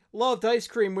really loved ice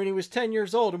cream when he was 10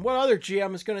 years old, and what other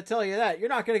GM is going to tell you that? You're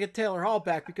not going to get Taylor Hall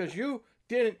back because you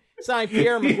didn't sign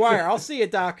Pierre McGuire. I'll see you,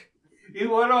 Doc. He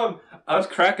went on. I was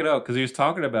cracking up because he was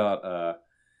talking about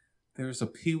there's a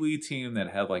Pee Wee team that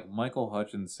had like Michael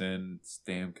Hutchinson,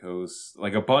 Stamkos,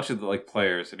 like a bunch of like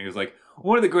players, and he was like,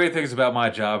 one of the great things about my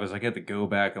job is I get to go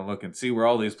back and look and see where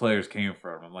all these players came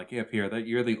from. I'm like, yeah, Pierre, that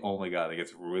you're the only guy that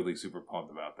gets really super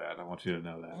pumped about that. I want you to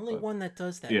know that. Only one that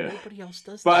does that. Yeah. Nobody else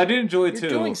does But that. I did enjoy it You're too.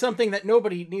 doing something that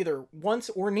nobody neither wants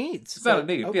or needs. It's not a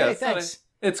need. Okay, Yeah, thanks.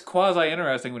 it's quasi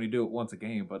interesting when you do it once a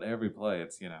game, but every play,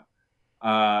 it's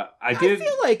I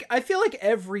feel like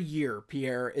every year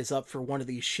Pierre is up for one of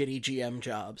these shitty GM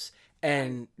jobs,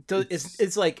 and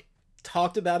it's like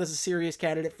talked about as a serious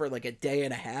candidate for like a day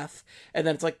and a half, and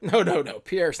then it's like, no,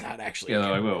 Pierre's not actually. Yeah,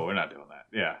 they're like, well, we're not doing that.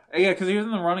 Yeah, because he was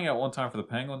in the running at one time for the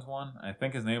Penguins one. I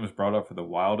think his name was brought up for the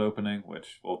Wild opening,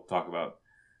 which we'll talk about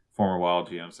former Wild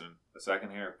GMs in a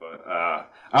second here. But I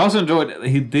also enjoyed.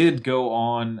 He did go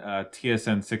on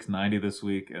TSN 690 this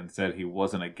week and said he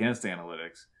wasn't against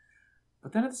analytics.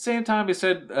 But then at the same time, he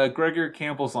said Gregory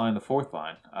Campbell's line, the fourth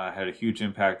line, had a huge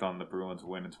impact on the Bruins'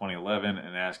 win in 2011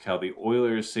 and asked how the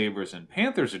Oilers, Sabres, and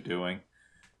Panthers are doing.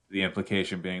 The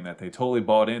implication being that they totally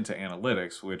bought into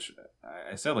analytics, which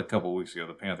I said like a couple of weeks ago,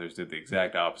 the Panthers did the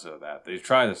exact opposite of that. They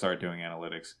tried to start doing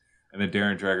analytics. And then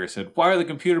Darren Dreger said, why are the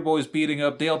computer boys beating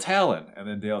up Dale Talon? And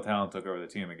then Dale Talon took over the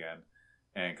team again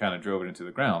and kind of drove it into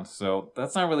the ground. So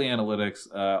that's not really analytics.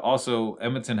 Also,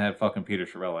 Edmonton had fucking Peter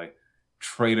Chiarelli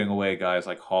trading away guys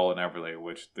like Hall and Everly,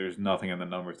 which there's nothing in the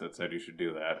numbers that said you should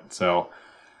do that. And so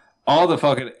all the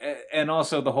fucking, and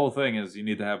also the whole thing is you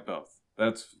need to have both.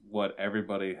 That's what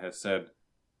everybody has said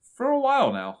for a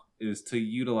while now, is to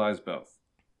utilize both.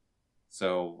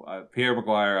 So Pierre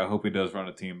McGuire, I hope he does run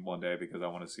a team one day, because I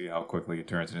want to see how quickly he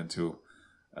turns it into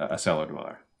a cellar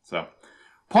dweller. So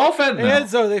Paul Fenton. And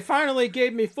so they finally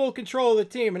gave me full control of the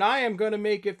team, and I am going to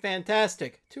make it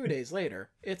fantastic. 2 days later,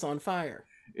 it's on fire.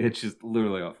 It's just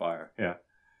literally on fire. Yeah.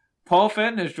 Paul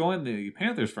Fenton has joined the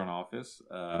Panthers front office.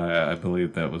 I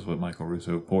believe that was what Michael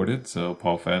Russo reported. So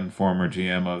Paul Fenton, former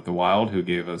GM of the Wild, who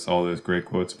gave us all those great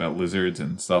quotes about lizards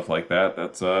and stuff like that.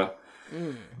 That's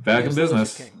back in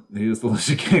business. He is the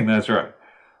Lizard King. That's right.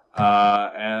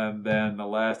 And then the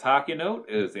last hockey note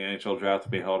is the NHL draft to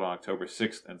be held on October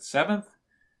 6th and 7th.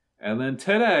 And then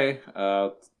today,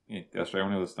 yesterday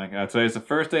when I was thinking, today is the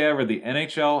first day ever the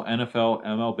NHL, NFL,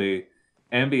 MLB,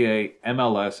 NBA,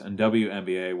 MLS, and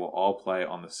WNBA will all play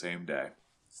on the same day.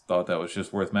 Thought that was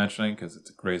just worth mentioning because it's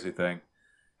a crazy thing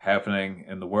happening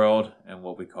in the world and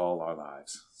what we call our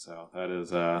lives. So that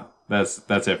is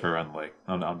that's it for Around the League.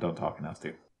 I'm done talking now,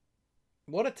 Steve.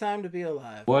 What a time to be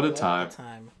alive. What a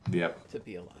time. Yep. To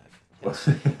be alive. Yes.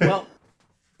 Well,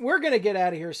 we're going to get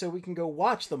out of here so we can go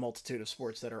watch the multitude of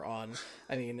sports that are on.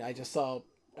 I mean, I saw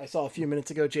a few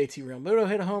minutes ago JT Realmuto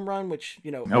hit a home run, which,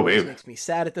 always makes me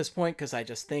sad at this point because I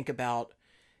just think about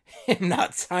him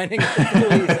not signing with the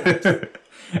Phillies.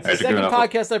 It's the second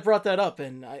podcast I brought that up,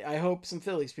 and I hope some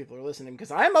Phillies people are listening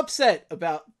because I'm upset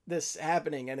about this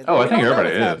happening. And I think everybody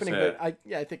is. Happening, but I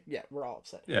think we're all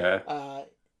upset. Yeah.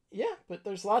 But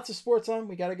there's lots of sports on.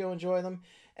 We got to go enjoy them,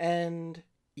 and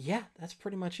yeah, that's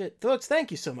pretty much it. Folks,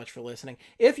 thank you so much for listening.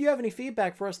 If you have any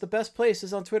feedback for us, the best place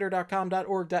is on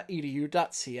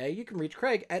twitter.com.org.edu.ca. You can reach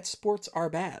Craig at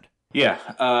sportsarbad. Yeah,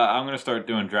 I'm going to start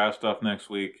doing draft stuff next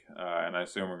week, and I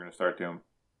assume we're going to start doing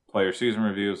player season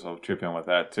reviews. I'll chip in with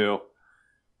that too.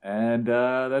 And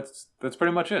that's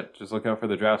pretty much it. Just look out for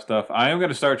the draft stuff. I am going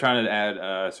to start trying to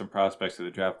add some prospects to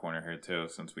the draft corner here too,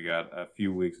 since we got a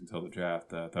few weeks until the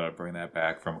draft. I thought I'd bring that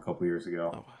back from a couple years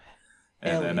ago. Oh.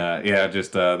 And then,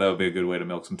 that would be a good way to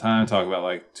milk some time. Talk about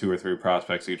like 2 or 3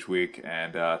 prospects each week,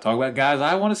 and talk about guys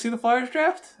I want to see the Flyers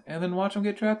draft, and then watch them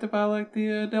get drafted by like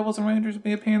the Devils and Rangers and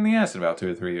be a pain in the ass in about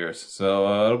 2 or 3 years.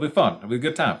 So it'll be fun. It'll be a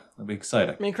good time. It'll be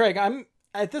exciting. I mean, Craig,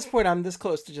 at this point, I'm this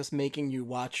close to just making you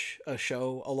watch a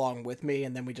show along with me,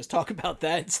 and then we just talk about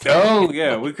that instead. Oh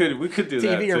yeah, we could do TV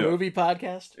that TV or movie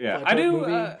podcast. Yeah, I do.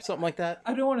 Something like that.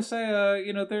 I do want to say,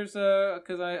 there's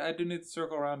because I do need to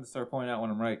circle around and start pointing out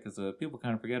when I'm right, because people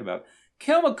kind of forget about.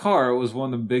 Cale Makar was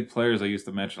one of the big players I used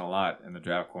to mention a lot in the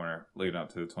draft corner leading up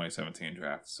to the 2017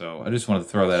 draft. So I just wanted to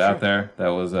throw that out there. That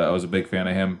was I was a big fan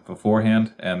of him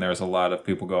beforehand, and there's a lot of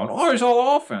people going, "Oh, he's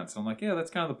all offense." I'm like, yeah,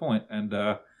 that's kind of the point, and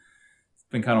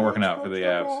been kind of working out for the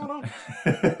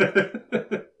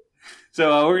Avs.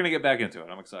 So we're going to get back into it.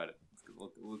 I'm excited.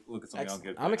 Look at some young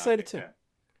kids. I'm excited too. Yeah.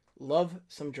 Love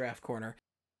some draft corner.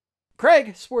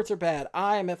 Craig, sports are bad.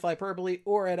 I am at Flyperbole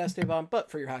or at Esteban,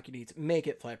 but for your hockey needs, make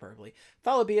it Flyperbole.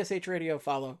 Follow BSH Radio,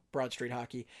 follow Broad Street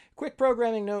Hockey. Quick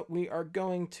programming note, we are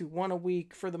going to 1 a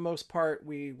week for the most part.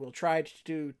 We will try to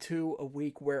do 2 a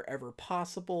week wherever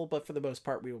possible, but for the most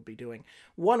part we will be doing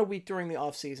 1 a week during the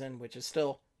off season, which is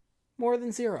still more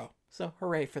than 0. So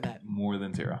hooray for that. More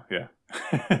than 0. Yeah.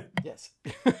 Yes.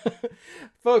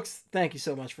 Folks, thank you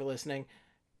so much for listening.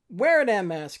 Wear a damn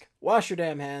mask, wash your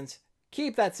damn hands,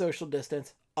 keep that social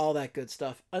distance, all that good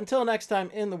stuff. Until next time,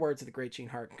 in the words of the great Gene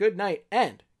Hart, good night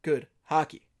and good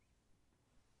hockey.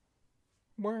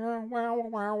 Wow, wow,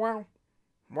 wow, wow.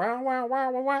 Wow, wow,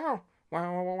 wow, wow, wow.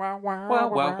 Wow, wow, wow, wow, Wow, wow,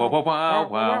 wow, wow, wow.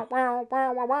 wow, wow,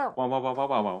 wow, wow, wow. Wow, wow, wow, wow,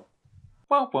 wow, wow.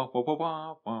 Wow, wow, wow, wow,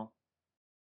 wow, wow.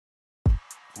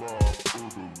 Flop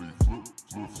orderly, flip,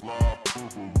 flip, flop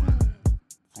orderly.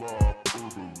 Flop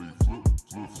orderly, flip,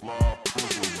 flip, flop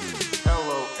orderly.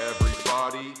 Hello,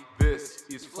 everybody. This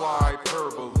is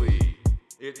Flyperbole.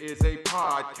 It is a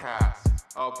podcast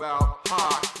about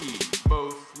hockey,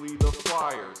 mostly the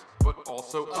Flyers, but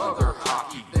also other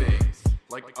hockey things,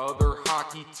 like other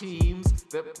hockey teams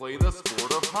that play the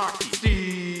sport of hockey.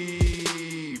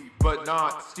 Steve, but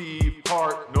not Steve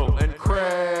Hartnell, and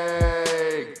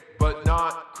Craig, but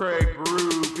not Craig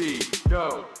Berube.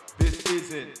 No, this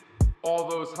isn't all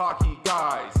those hockey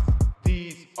guys.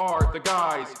 These are the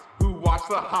guys who watch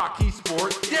the hockey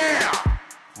sport. Yeah!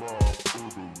 Flop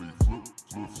orderly, flip,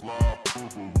 flip, flop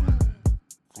orderly.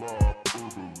 Flop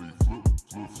orderly, flip,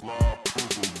 flip, flop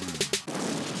orderly.